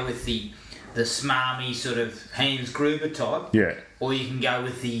 You can go with the smarmy sort of Hans Gruber type. Yeah. Or you can go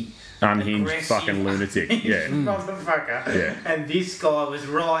with the unhinged fucking lunatic. Yeah. Motherfucker. Yeah. And this guy was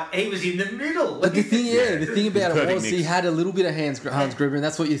right. He was in the middle. But the thing about it was he had a little bit of Hans Gruber, and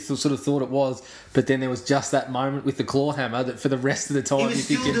that's what you sort of thought it was. But then there was just that moment with the claw hammer that for the rest of the time he was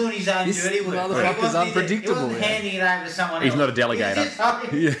still doing his own dirty work. Motherfucker's unpredictable. He wasn't handing it over to someone else. He's not a delegator.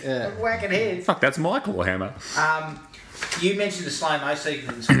 He's just whacking heads. Fuck, that's my claw hammer. You mentioned the slow-mo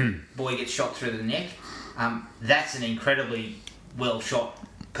sequence when boy gets shot through the neck. That's an incredibly well-shot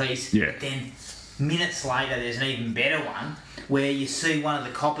piece. Yeah. But then minutes later, there's an even better one where you see one of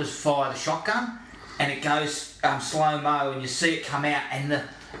the coppers fire the shotgun, and it goes slow-mo, and you see it come out, and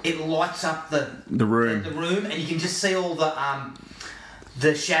it lights up the room. The room, and you can just see all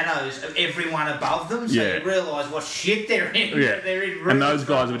the shadows of everyone above them, so you realise what shit they're in. Yeah. They're in and those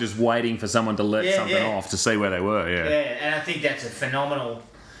guys were just waiting for someone to let something off to see where they were. Yeah. Yeah, and I think that's a phenomenal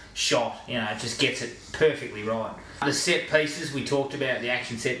shot. It just gets it perfectly right. The set pieces we talked about, the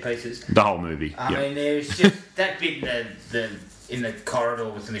action set pieces. The whole movie. I mean, there's just that bit in the corridor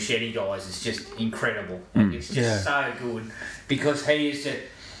with the machete guys is just incredible. It's just so good because he is just.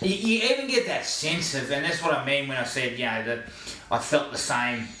 You even get that sense of, and that's what I mean when I said, that I felt the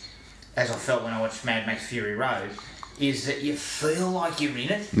same as I felt when I watched Mad Max Fury Road, is that you feel like you're in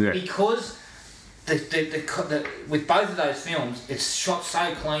it because with both of those films, it's shot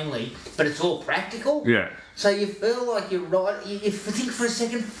so cleanly, but it's all practical. Yeah. So you feel like you're right. You think for a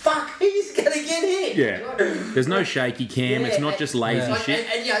second, fuck, he's gonna get hit. Yeah. There's no shaky cam. It's not just lazy shit.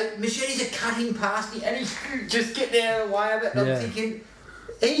 And machetes are cutting past me, and he's just getting out of the way of it. And I'm thinking,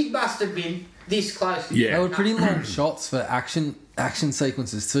 he must have been this close. Yeah. They were pretty long shots for action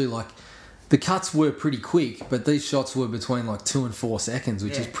sequences too. Like, the cuts were pretty quick, but these shots were between like 2 and 4 seconds,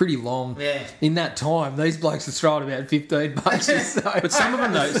 which is pretty long. Yeah. In that time, these blokes are throwing about 15 punches. But some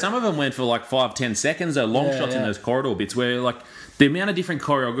of them went for like 5-10 seconds. They're long shots in those corridor bits where like the amount of different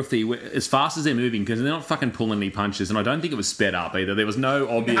choreography, as fast as they're moving, because they're not fucking pulling any punches, and I don't think it was sped up either. There was no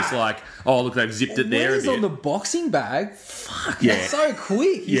obvious look, they've zipped it there a bit. On the boxing bag, fuck, that's so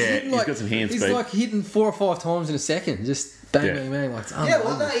quick. He's got some hand speed. He's like hitting 4 or 5 times in a second, just bang, like it's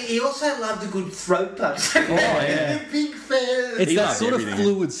unbelievable. No, he also loved a good throat punch. Big fan. It's that sort of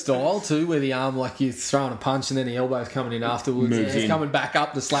fluid style too, where the arm, like, you're throwing a punch and then the elbow's coming in afterwards, and it's coming back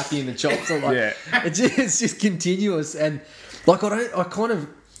up to slap you in the chops. It's just continuous. And like, I kind of,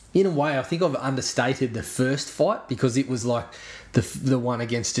 in a way, I think I've understated the first fight because it was like the one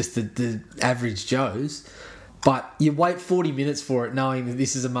against just the average Joes. But you wait 40 minutes for it knowing that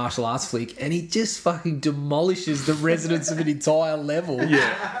this is a martial arts flick, and he just fucking demolishes the residents of an entire level in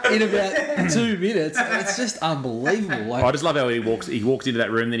about 2 minutes. And it's just unbelievable. Like, I just love how he walks into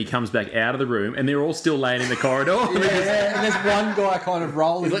that room, then he comes back out of the room, and they're all still laying in the corridor. and there's one guy kind of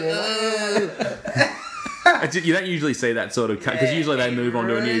rolling there. You don't usually see that sort of cut, because usually they move on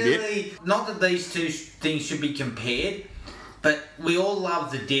to a new bit. Not that these two things should be compared, but we all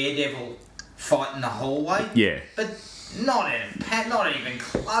love the Daredevil fight in the hallway. Yeah. But not even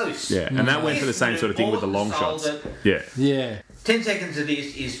close. Yeah, and that went for the same sort of thing with the long shots. Yeah. Yeah. 10 seconds of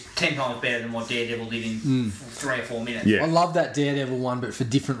this is 10 times better than what Daredevil did in 3 or 4 minutes. Yeah. I love that Daredevil one, but for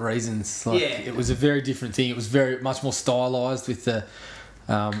different reasons. Like, it was a very different thing. It was very much more stylised with the...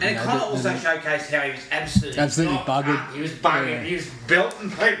 and it kind of also showcased how he was absolutely buggered. He was bugging. Yeah. He was belting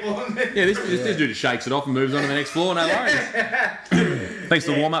people. Yeah, this dude just shakes it off and moves on to the next floor. No worries. Thanks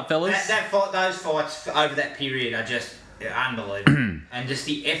for the warm up, fellas. Those fights over that period are just unbelievable, and just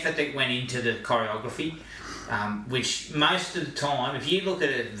the effort that went into the choreography, which most of the time, if you look at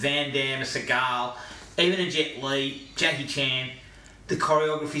a Van Damme, a Seagal, even a Jet Li, Jackie Chan, the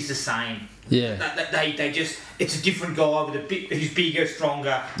choreography's the same. Yeah. They just, it's a different guy with who's bigger,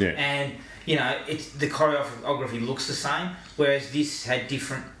 stronger, and the choreography looks the same, whereas this had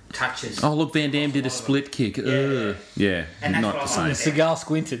different touches. Oh, look, Van Damme did a split kick. Yeah, and that's not what the same. I Seagal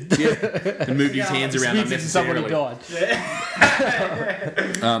squinted. And moved his hands around unnecessarily. Somebody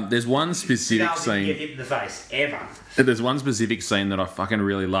died. There's one specific Seagal scene. didn't get hit in the face, ever. There's one specific scene that I fucking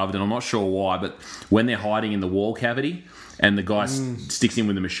really loved, and I'm not sure why, but when they're hiding in the wall cavity, and the guy sticks him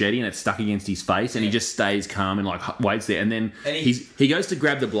with a machete and it's stuck against his face, and he just stays calm and like waits there, and then he goes to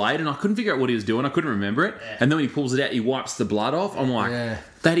grab the blade, and I couldn't figure out what he was doing. I couldn't remember it, and then when he pulls it out, he wipes the blood off. I'm like,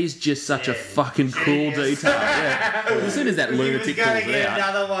 that is just such a fucking cool detail. Yeah. As soon as that lunatic pulls it out,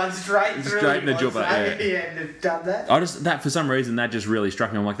 another one straight in the jubber. He hadn't have done that. That for some reason that just really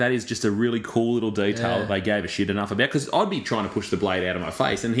struck me. I'm like, that is just a really cool little detail that they gave a shit enough about, because I'd be trying to push the blade out of my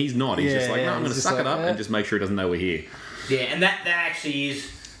face, and he's not. He's just like, no, I'm going to suck it up and just make sure he doesn't know we're here. Yeah, and that actually is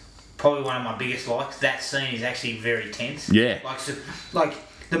probably one of my biggest likes. That scene is actually very tense. Yeah. Like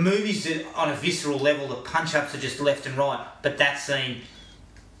the movies that on a visceral level, the punch-ups are just left and right, but that scene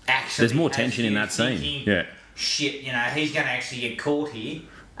actually... There's more tension in that scene. Thinking, yeah. Shit, he's going to actually get caught here.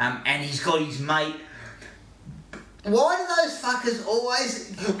 And he's got his mate... Why do those fuckers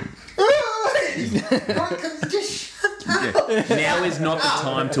always... Just shut up. Yeah. Now is not the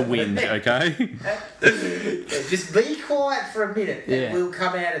time to win, okay? Just be quiet for a minute and we'll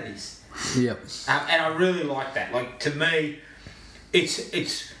come out of this. Yep. And I really like that. Like, to me,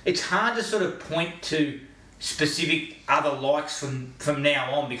 it's hard to sort of point to specific other likes from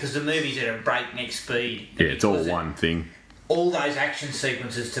now on, because the movie's at a breakneck speed. Yeah, it's all one thing. All those action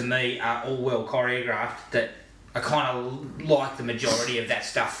sequences to me are all well choreographed, that I kind of like the majority of that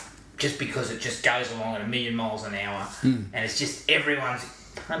stuff just because it just goes along at 1,000,000 miles an hour, and it's just everyone's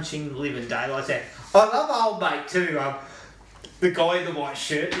punching living daylights out. I love old mate too. The guy in the white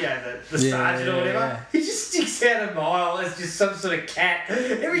shirt, the sergeant or whatever, he just sticks out a mile as just some sort of cat.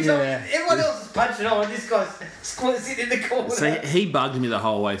 Every time everyone else is punching on, this guy's sitting in the corner. So he bugged me the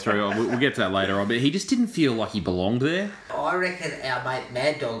whole way through. We'll get to that later on, but he just didn't feel like he belonged there. I reckon our mate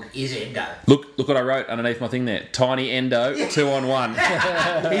Mad Dog is Endo. Look what I wrote underneath my thing there. Tiny Endo,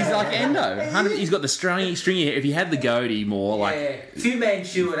 2-on-1. He's like Endo. He's got the stringy hair. If he had the goatee more, like Fu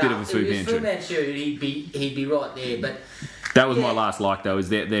Manchu, bit of a Fu Manchu, he'd be right there, but. That was my last like, though, is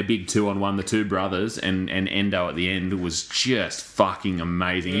their big 2-on-1, the two brothers, and Endo at the end was just fucking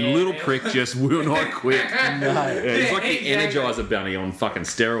amazing. Little prick just will not quit. No. He's like the Energizer Bunny on fucking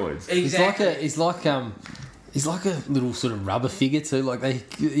steroids. Exactly. He's like a little sort of rubber figure too. Like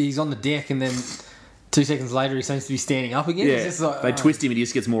he's on the deck, and then 2 seconds later he seems to be standing up again. Yeah, it's just like, they twist him and he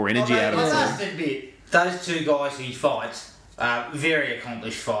just gets more energy out of it. I must admit, those two guys he fights, very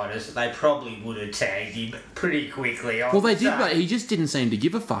accomplished fighters. They probably would have tagged him pretty quickly. Well, they did, but he just didn't seem to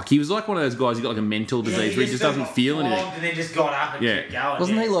give a fuck. He was like one of those guys who got like a mental disease where he just doesn't feel anything. And then just got up and kept going.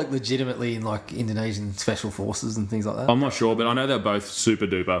 Wasn't he like legitimately in like Indonesian special forces and things like that? I'm not sure, but I know they're both super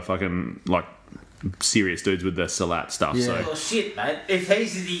duper fucking like serious dudes with the Salat stuff. Yeah. So. Well, shit, mate. If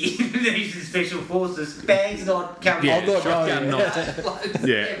he's in the Indonesian special forces, bag's not coming. Yeah, shotgun not.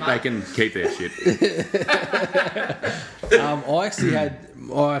 Yeah, they can keep their shit. I actually had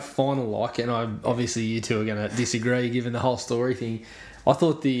my final like, and obviously you two are going to disagree given the whole story thing. I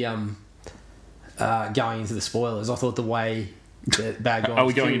thought the going into the spoilers, I thought the way the bad guy. Are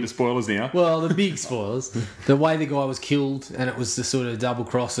we going into spoilers now? Well, the big spoilers. The way the guy was killed, and it was the sort of double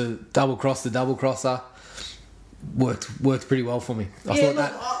crosser worked pretty well for me. I thought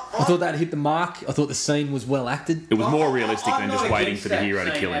that. I thought that hit the mark. I thought the scene was well acted. It was more realistic than just waiting for the hero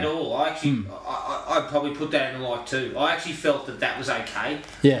to kill him. At all. I actually, I'd probably put that in the light too. I actually felt that was okay.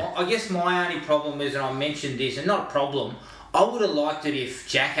 Yeah. I guess my only problem is, and I mentioned this, and not a problem, I would have liked it if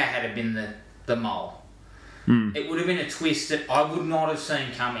Jacka had been the mole. It would have been a twist that I would not have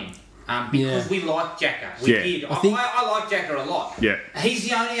seen coming. Because we like Jacka. We did. I like Jacka a lot. Yeah. He's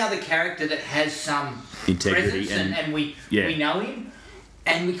the only other character that has some integrity presence and we know him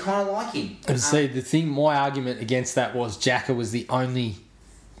and we kind of like him. And see, the thing, my argument against that was Jacka was the only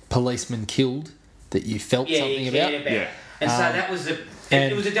policeman killed that you felt something about. Yeah. And so that was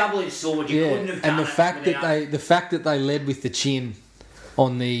it was a double-edged sword. You couldn't have done and the fact that they led with the chin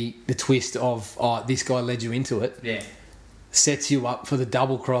on the twist of this guy led you into it. Yeah. Sets you up for the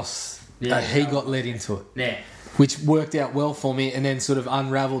double cross that he got led into it. Yeah. Which worked out well for me and then sort of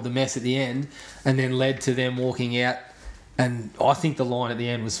unravelled the mess at the end and then led to them walking out. And I think the line at the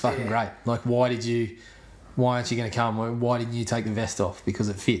end was fucking great. Like, why aren't you going to come? Why didn't you take the vest off? Because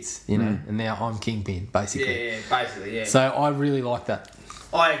it fits, you know? And now I'm Kingpin, basically. Yeah, basically, yeah. So I really like that.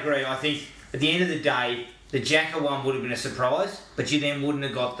 I agree. I think at the end of the day, the Jacka one would have been a surprise, but you then wouldn't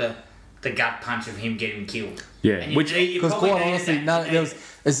have got the gut punch of him getting killed. Yeah, because quite honestly, there was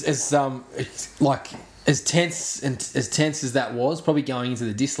as tense as that was, probably going into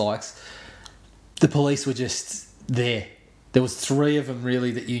the dislikes. The police were just there. There was 3 of them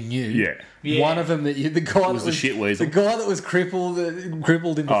really that you knew. Yeah. One of them the guy was the shit weasel. The guy that was crippled in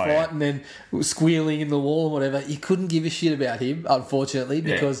the fight and then was squealing in the wall or whatever. You couldn't give a shit about him, unfortunately,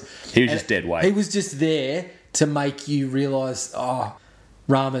 because he was just dead weight. He was just there to make you realise,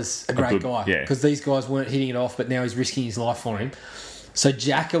 Rama's a great guy because these guys weren't hitting it off, but now he's risking his life for him. So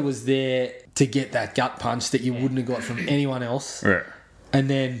Jacka was there to get that gut punch that you wouldn't have got from anyone else. Right. And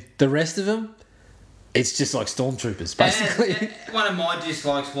then the rest of them, it's just like stormtroopers, basically. And one of my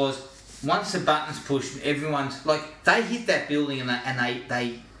dislikes was once the button's pushed, everyone's like they hit that building and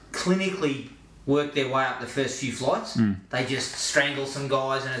they clinically work their way up the first few flights. They just strangle some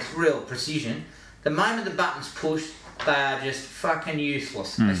guys and it's real precision. The moment the button's pushed, they are just fucking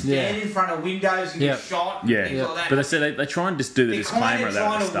useless. They stand in front of windows and get shot and things like that. But they say they try and just do the disclaimer of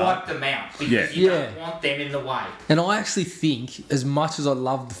that at the start. They're trying to wipe them out because you don't want them in the way. And I actually think, as much as I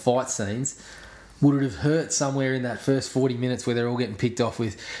love the fight scenes, would it have hurt somewhere in that first 40 minutes where they're all getting picked off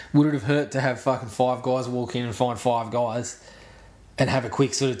with, would it have hurt to have fucking 5 guys walk in and find 5 guys and have a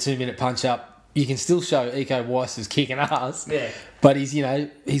quick sort of 2-minute punch up? You can still show Iko Weiss is kicking ass. Yeah. But he's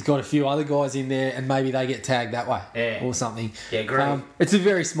got a few other guys in there and maybe they get tagged that way. Yeah. Or something. Yeah, great. It's a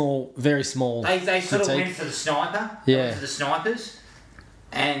very small They sort of went for the sniper. Yeah. Went for the snipers.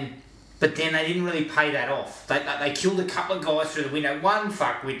 But then they didn't really pay that off. They killed a couple of guys through the window. One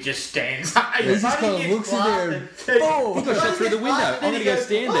fuckwit just stands up. He just kind of looks in there and boom! He got shot through the window. I'm going to go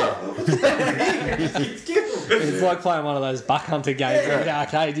stand there. It's like playing one of those buck hunter games in the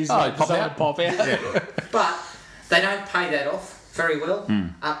arcade. You just pop out. Yeah. But they don't pay that off very well.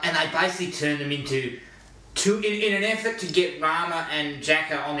 And they basically turn them into... in an effort to get Rama and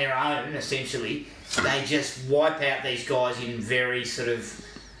Jacka on their own, essentially, they just wipe out these guys in very sort of...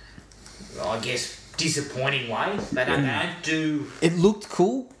 I guess disappointing way. They don't do. It looked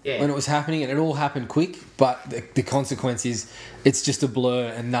cool when it was happening, and it all happened quick. But the consequence is, it's just a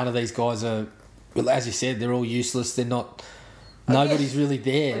blur, and none of these guys are. Well, as you said, they're all useless. They're not. Nobody's really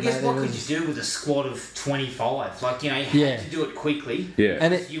there. I guess what could you do with a squad of 25? Like, you had to do it quickly. Yeah,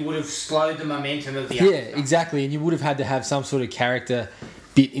 and you would have slowed the momentum of the. Yeah, exactly, and you would have had to have some sort of character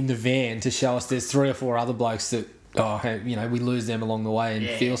bit in the van to show us there's 3 or 4 other blokes that. We lose them along the way and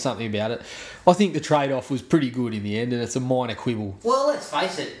feel something about it. I think the trade-off was pretty good in the end, and it's a minor quibble. Well, let's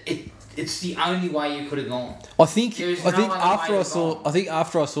face it, it's the only way you could have gone. I think after I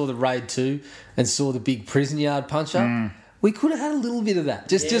saw the Raid 2 and saw the big prison yard punch up, we could have had a little bit of that.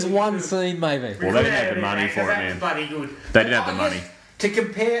 Just one scene, maybe. Well, they didn't have the money for it, man. Bloody good. They didn't have the money. To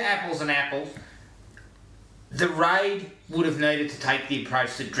compare apples and apples, the Raid would have needed to take the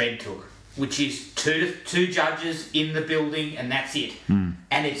approach that Dredd took, which is two judges in the building and that's it. And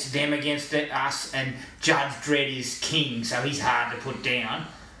it's them against us, and Judge Dredd is king, so he's hard to put down.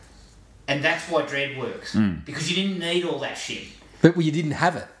 And that's why Dredd works. Because you didn't need all that shit. But you didn't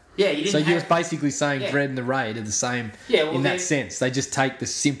have it. Yeah, you didn't. So you're basically saying Dredd and the Raid are the same in that sense. They just take the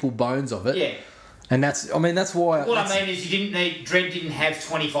simple bones of it. Yeah. And that's why... What I mean is Dredd didn't have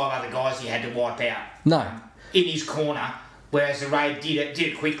 25 other guys he had to wipe out. No. In his corner. Whereas the Raid did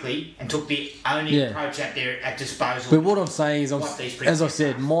it quickly and took the only approach at disposal. But what I'm saying is, as I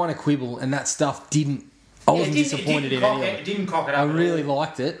said, minor quibble, and that stuff didn't... I wasn't disappointed in any of it. It didn't cock it up. I really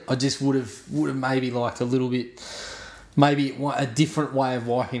liked it. I just would have maybe liked a little bit maybe a different way of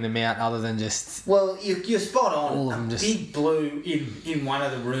wiping them out other than just... Well, you're spot on. All of them a just... big blue in one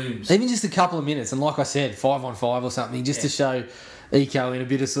of the rooms. Even just a couple of minutes, and like I said, 5-on-5 or something, just to show Eco in a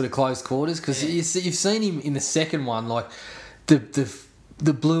bit of sort of close quarters, because you've seen him in the second one, like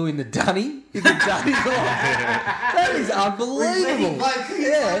the blue in the dunny. That is unbelievable.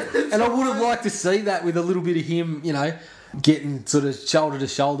 Yeah, and I would have liked to see that with a little bit of him, getting sort of shoulder to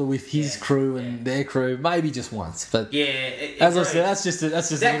shoulder with his crew and their crew, maybe just once. But as I said, that's just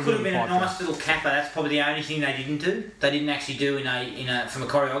that could have been a nice little capper. That's probably the only thing they didn't do. They didn't actually do from a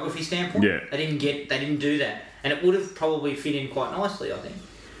choreography standpoint. Yeah. They didn't do that, and it would have probably fit in quite nicely, I think.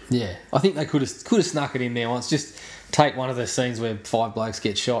 Yeah, I think they could have snuck it in there once. Just take one of the scenes where 5 blokes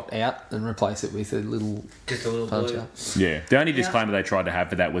get shot out and replace it with a little punch up. Yeah, the only disclaimer they tried to have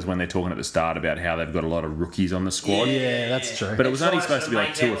for that was when they're talking at the start about how they've got a lot of rookies on the squad. Yeah, that's true. But it was only supposed to be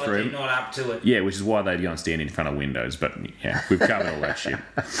like 2 or 3. They're not up to it. Yeah, which is why they'd go and stand in front of windows. But yeah, we've covered all that shit.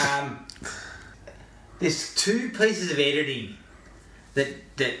 There's 2 pieces of editing that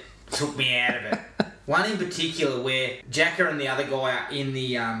took me out of it. One in particular where Jacker and the other guy are in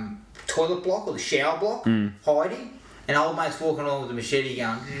the toilet block or the shower block hiding, and old mate's walking along with a machete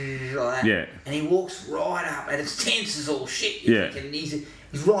going like that. Yeah. And he walks right up, and it's tense as all shit. And he's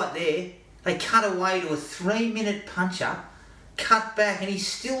right there. They cut away to a 3-minute punch up, cut back, and he's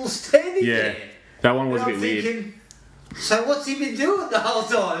still standing there. That one was and a bit weird. So what's he been doing the whole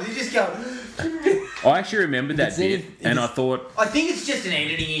time? He just go. I actually remembered that bit, and I thought... I think it's just an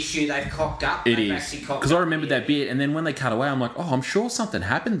editing issue they've cocked up. It is. Because I remembered that bit, and then when they cut away, I'm like, I'm sure something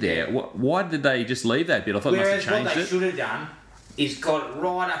happened there. Why did they just leave that bit? I thought they must have changed what they it. should have done is got it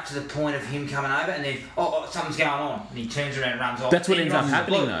right up to the point of him coming over, and then, something's going on, and he turns around and runs off. That's what ends up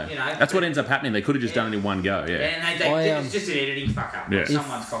happening, though. That's what ends up happening. They could have just done it in one go, and it's just an editing fuck-up. Yeah.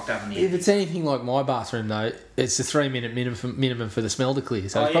 Someone's cocked up in the If it's anything like my bathroom, though, it's a 3-minute minimum for the smell to clear,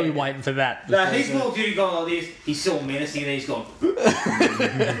 so he's probably waiting for that. No, he's walked in and gone like this, he's still menacing, and he's gone...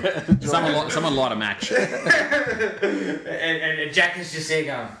 Someone light a match. and Jack is just there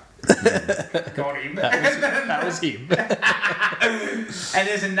going... Got him. That was him. And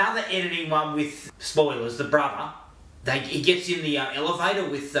there's another editing one with spoilers. The brother, he gets in the elevator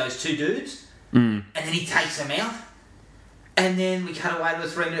with those 2 dudes, and then he takes them out, and then we cut away to a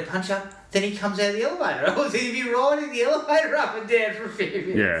 3-minute punch up. Then he comes out of the elevator. I was going to be riding the elevator up and down for a few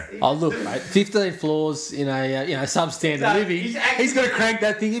minutes. Yeah. Oh look, mate, 15 floors in a substandard living. He's got to crank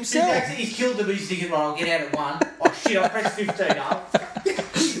that thing himself. He's killed them. He's thinking, right, I'll get out at 1. Oh shit! I pressed 15 up.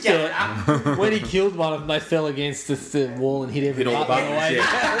 When he killed one of them, they fell against the wall and hit every button away.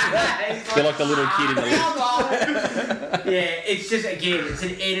 They're like the little kid in the lift. It's just, again, it's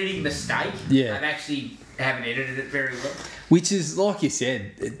an editing mistake. Yeah. They actually haven't edited it very well. Which is, like you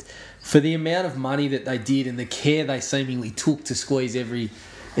said, for the amount of money that they did and the care they seemingly took to squeeze every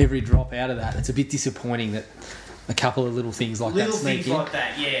drop out of that, it's a bit disappointing that a couple of little things like that sneak in. Like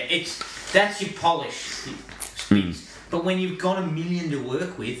that, yeah. That's your polish. But when you've got $1 million to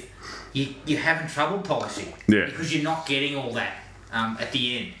work with, you're having trouble polishing. Yeah. Because you're not getting all that at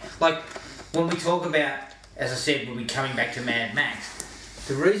the end. Like, when we talk about, as I said, when we're coming back to Mad Max,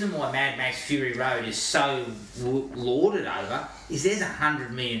 the reason why Mad Max Fury Road is so lauded over is there's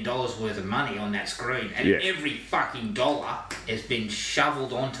 $100 million worth of money on that screen, and every fucking dollar has been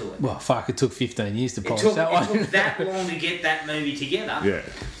shoveled onto it. Well, fuck, it took 15 years to polish that one. It took that long to get that movie together. Yeah.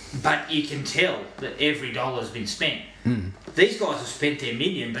 But you can tell that every dollar's been spent. These guys have spent their $1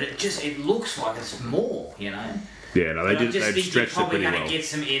 million, but it looks like it's more, Yeah, no, they've stretched it pretty well. You're probably going to get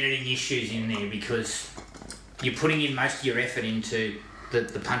some editing issues in there because you're putting in most of your effort into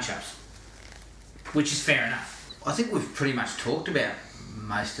the punch-ups, which is fair enough. I think we've pretty much talked about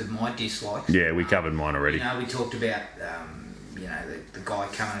most of my dislikes. Yeah, we covered mine already. We talked about the guy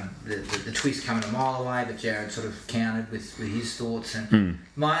coming, the twist coming a mile away, but Jared sort of countered with his thoughts. And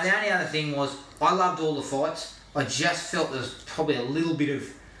the only other thing was, I loved all the fights. I just felt there was probably a little bit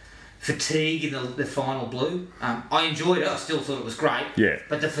of fatigue in the final blue. I enjoyed it. I still thought it was great. Yeah.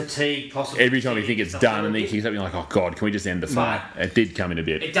 But the fatigue possibly... Every time you think it's done and then you think something like, oh God, can we just end the fight? No. It did come in a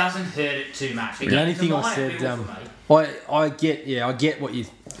bit. It doesn't hurt it too much. The only thing I said... I get what you...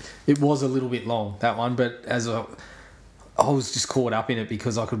 It was a little bit long, that one, but as I was just caught up in it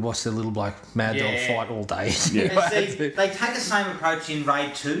because I could watch the little bloke Mad Dog fight all day. Yeah. See, they take the same approach in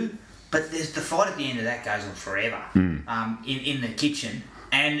Raid 2, but there's the fight at the end of that goes on forever in the kitchen,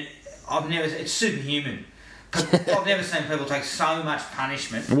 and it's superhuman. I've never seen people take so much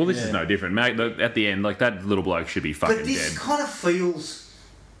punishment. Well, this is no different, mate. At the end, like, that little bloke should be fucking dead. But this kind of feels...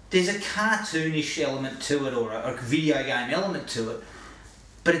 There's a cartoonish element to it, or a video game element to it,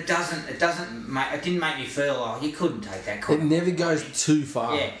 but it didn't make me feel, you couldn't take that. It never goes too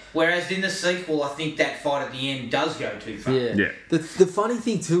far. Yeah. Whereas in the sequel, I think that fight at the end does go too far. Yeah. The funny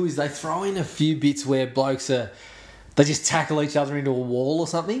thing too is they throw in a few bits where blokes they just tackle each other into a wall or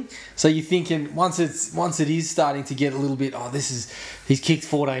something. So you're thinking once it is starting to get a little bit, he's kicked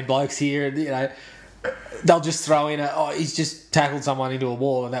 14 blokes here, and they'll just throw in he's just tackled someone into a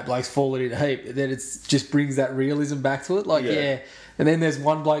wall and that bloke's fallen in a heap. And then it just brings that realism back to it. And then there's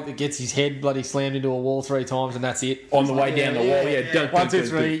one bloke that gets his head bloody slammed into a wall 3 times and that's it. On the way down the wall, 1, 2,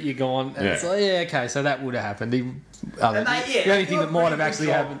 3, you're gone. And it's like, okay, so that would have happened. The only thing that might have actually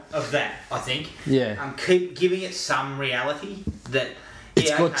happened of that, I think. Yeah. Keep giving it some reality that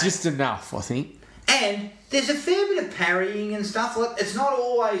it's got just enough, I think. And there's a fair bit of parrying and stuff. Like, it's not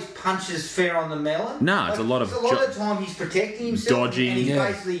always punches fair on the melon. No, it's a lot of the time he's protecting himself, dodging, and he's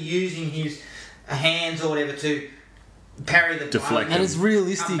basically using his hands or whatever to parry the deflection. And it's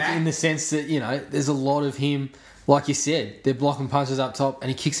realistic in the sense that there's a lot of him, like you said, they're blocking punches up top, and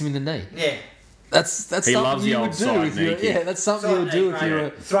he kicks him in the knee. Yeah, that's something you would do if you. Yeah, that's something you would do if you were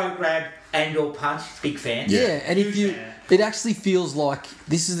throat grab and/or punch. Big fan. Yeah, and if you. It actually feels like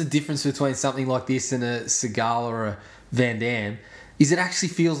this is the difference between something like this and a Seagal or a Van Damme. Is it actually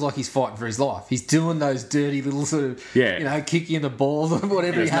feels like he's fighting for his life. He's doing those dirty little sort of, kicking in the balls or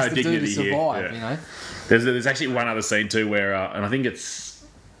whatever he has to do to survive. There's actually one other scene too where, and I think it's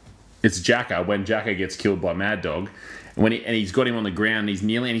Jacka when Jacka gets killed by Mad Dog. And he's got him on the ground, and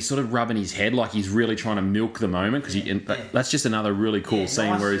he's sort of rubbing his head like he's really trying to milk the moment that's just another really cool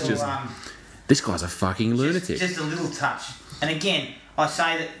scene where it's just. This guy's a fucking lunatic. Just a little touch. And again, I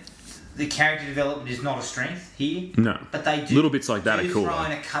say that the character development is not a strength here. No. But they do. Little bits like that are cool. Throw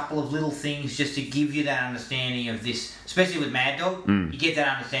in a couple of little things just to give you that understanding of this, especially with Mad Dog. You get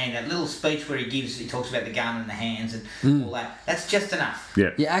that understanding, that little speech where he talks about the gun and the hands and all that. That's just enough.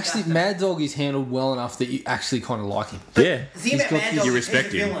 Yeah. Actually, Mad Dog is handled well enough that you actually kind of like him. But the thing about Mad Dog you is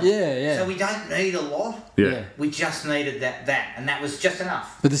respect he's a him. villain. Yeah. So we don't need a lot. Yeah. We just needed that, and that was just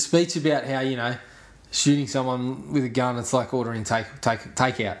enough. But the speech about how, shooting someone with a gun, it's like ordering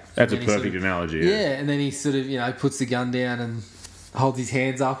takeout. That's a perfect analogy. Yeah, and then he sort of, puts the gun down and holds his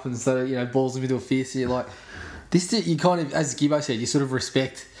hands up and sort of, balls him into a fist. And you're like, you kind of, as Gibbo said, you sort of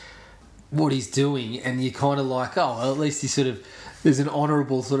respect what he's doing, and you're kind of like, at least he sort of, there's an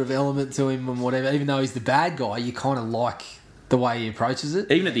honourable sort of element to him and whatever. Even though he's the bad guy, you kind of like the way he approaches it.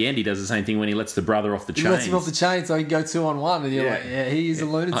 Even at the end, he does the same thing when he lets the brother off the chain. He lets him off the chain so he can go 2-on-1, and you're like, he is a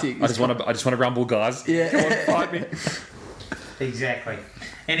lunatic. I just want to rumble, guys. Yeah. Come on, fight me. Exactly.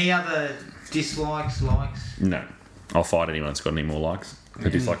 Any other dislikes, likes? No. I'll fight anyone that's got any more likes.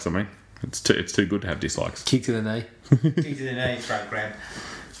 Dislikes on me. It's too good to have dislikes. Kick to the knee. Kick to the knee, throat grab,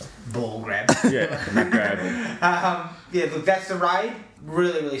 ball grab. Neck grab. Look, that's The Raid.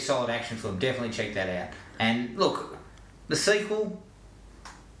 Really, really solid action film. Definitely check that out. And look, the sequel,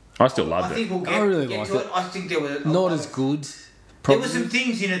 I still loved I think we'll get to it. I think there were not as good. There were some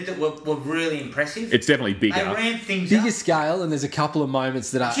things in it that were really impressive. It's definitely bigger. They ramped things bigger up. scale, and there's a couple of moments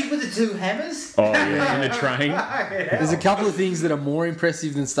that are. Chick with the 2 hammers. Oh yeah, in the train. There's a couple of things that are more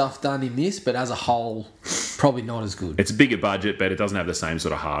impressive than stuff done in this, but as a whole, probably not as good. It's a bigger budget, but it doesn't have the same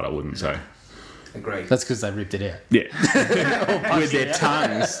sort of heart. I wouldn't say. Agreed. That's because they ripped it out. Yeah, with their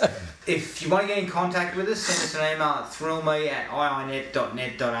tongues. If you want to get in contact with us, send us an email at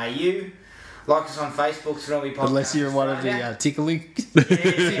thrillme@iinet.net.au. Like us on Facebook, Thrill Me Podcast. Unless you're one of the tickling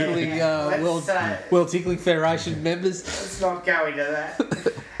World Tickling Federation members. Let's not go into that.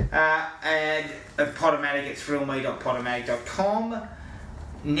 And Podomatic at thrillme.podomatic.com.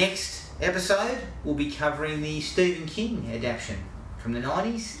 Next episode, we'll be covering the Stephen King adaptation from the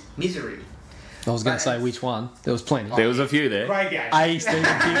 90s, Misery. I was going to say which one. There was plenty. There was a few there. Great game. A Stephen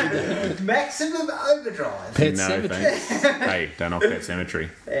King. Maximum Overdrive. Pet No, Sematary. thanks. Hey, don't knock Pet Sematary.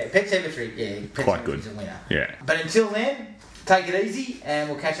 Pet Sematary, yeah. Pet Quite Sematary's good. a winner. Yeah. But until then, take it easy, and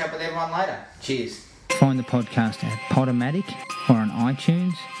we'll catch up with everyone later. Cheers. Find the podcast at Podomatic or on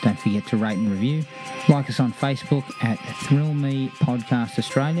iTunes. Don't forget to rate and review. Like us on Facebook at Thrill Me Podcast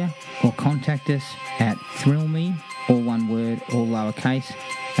Australia, or contact us at thrillme, all one word, all lowercase,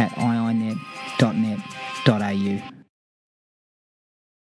 at iinet.net.au.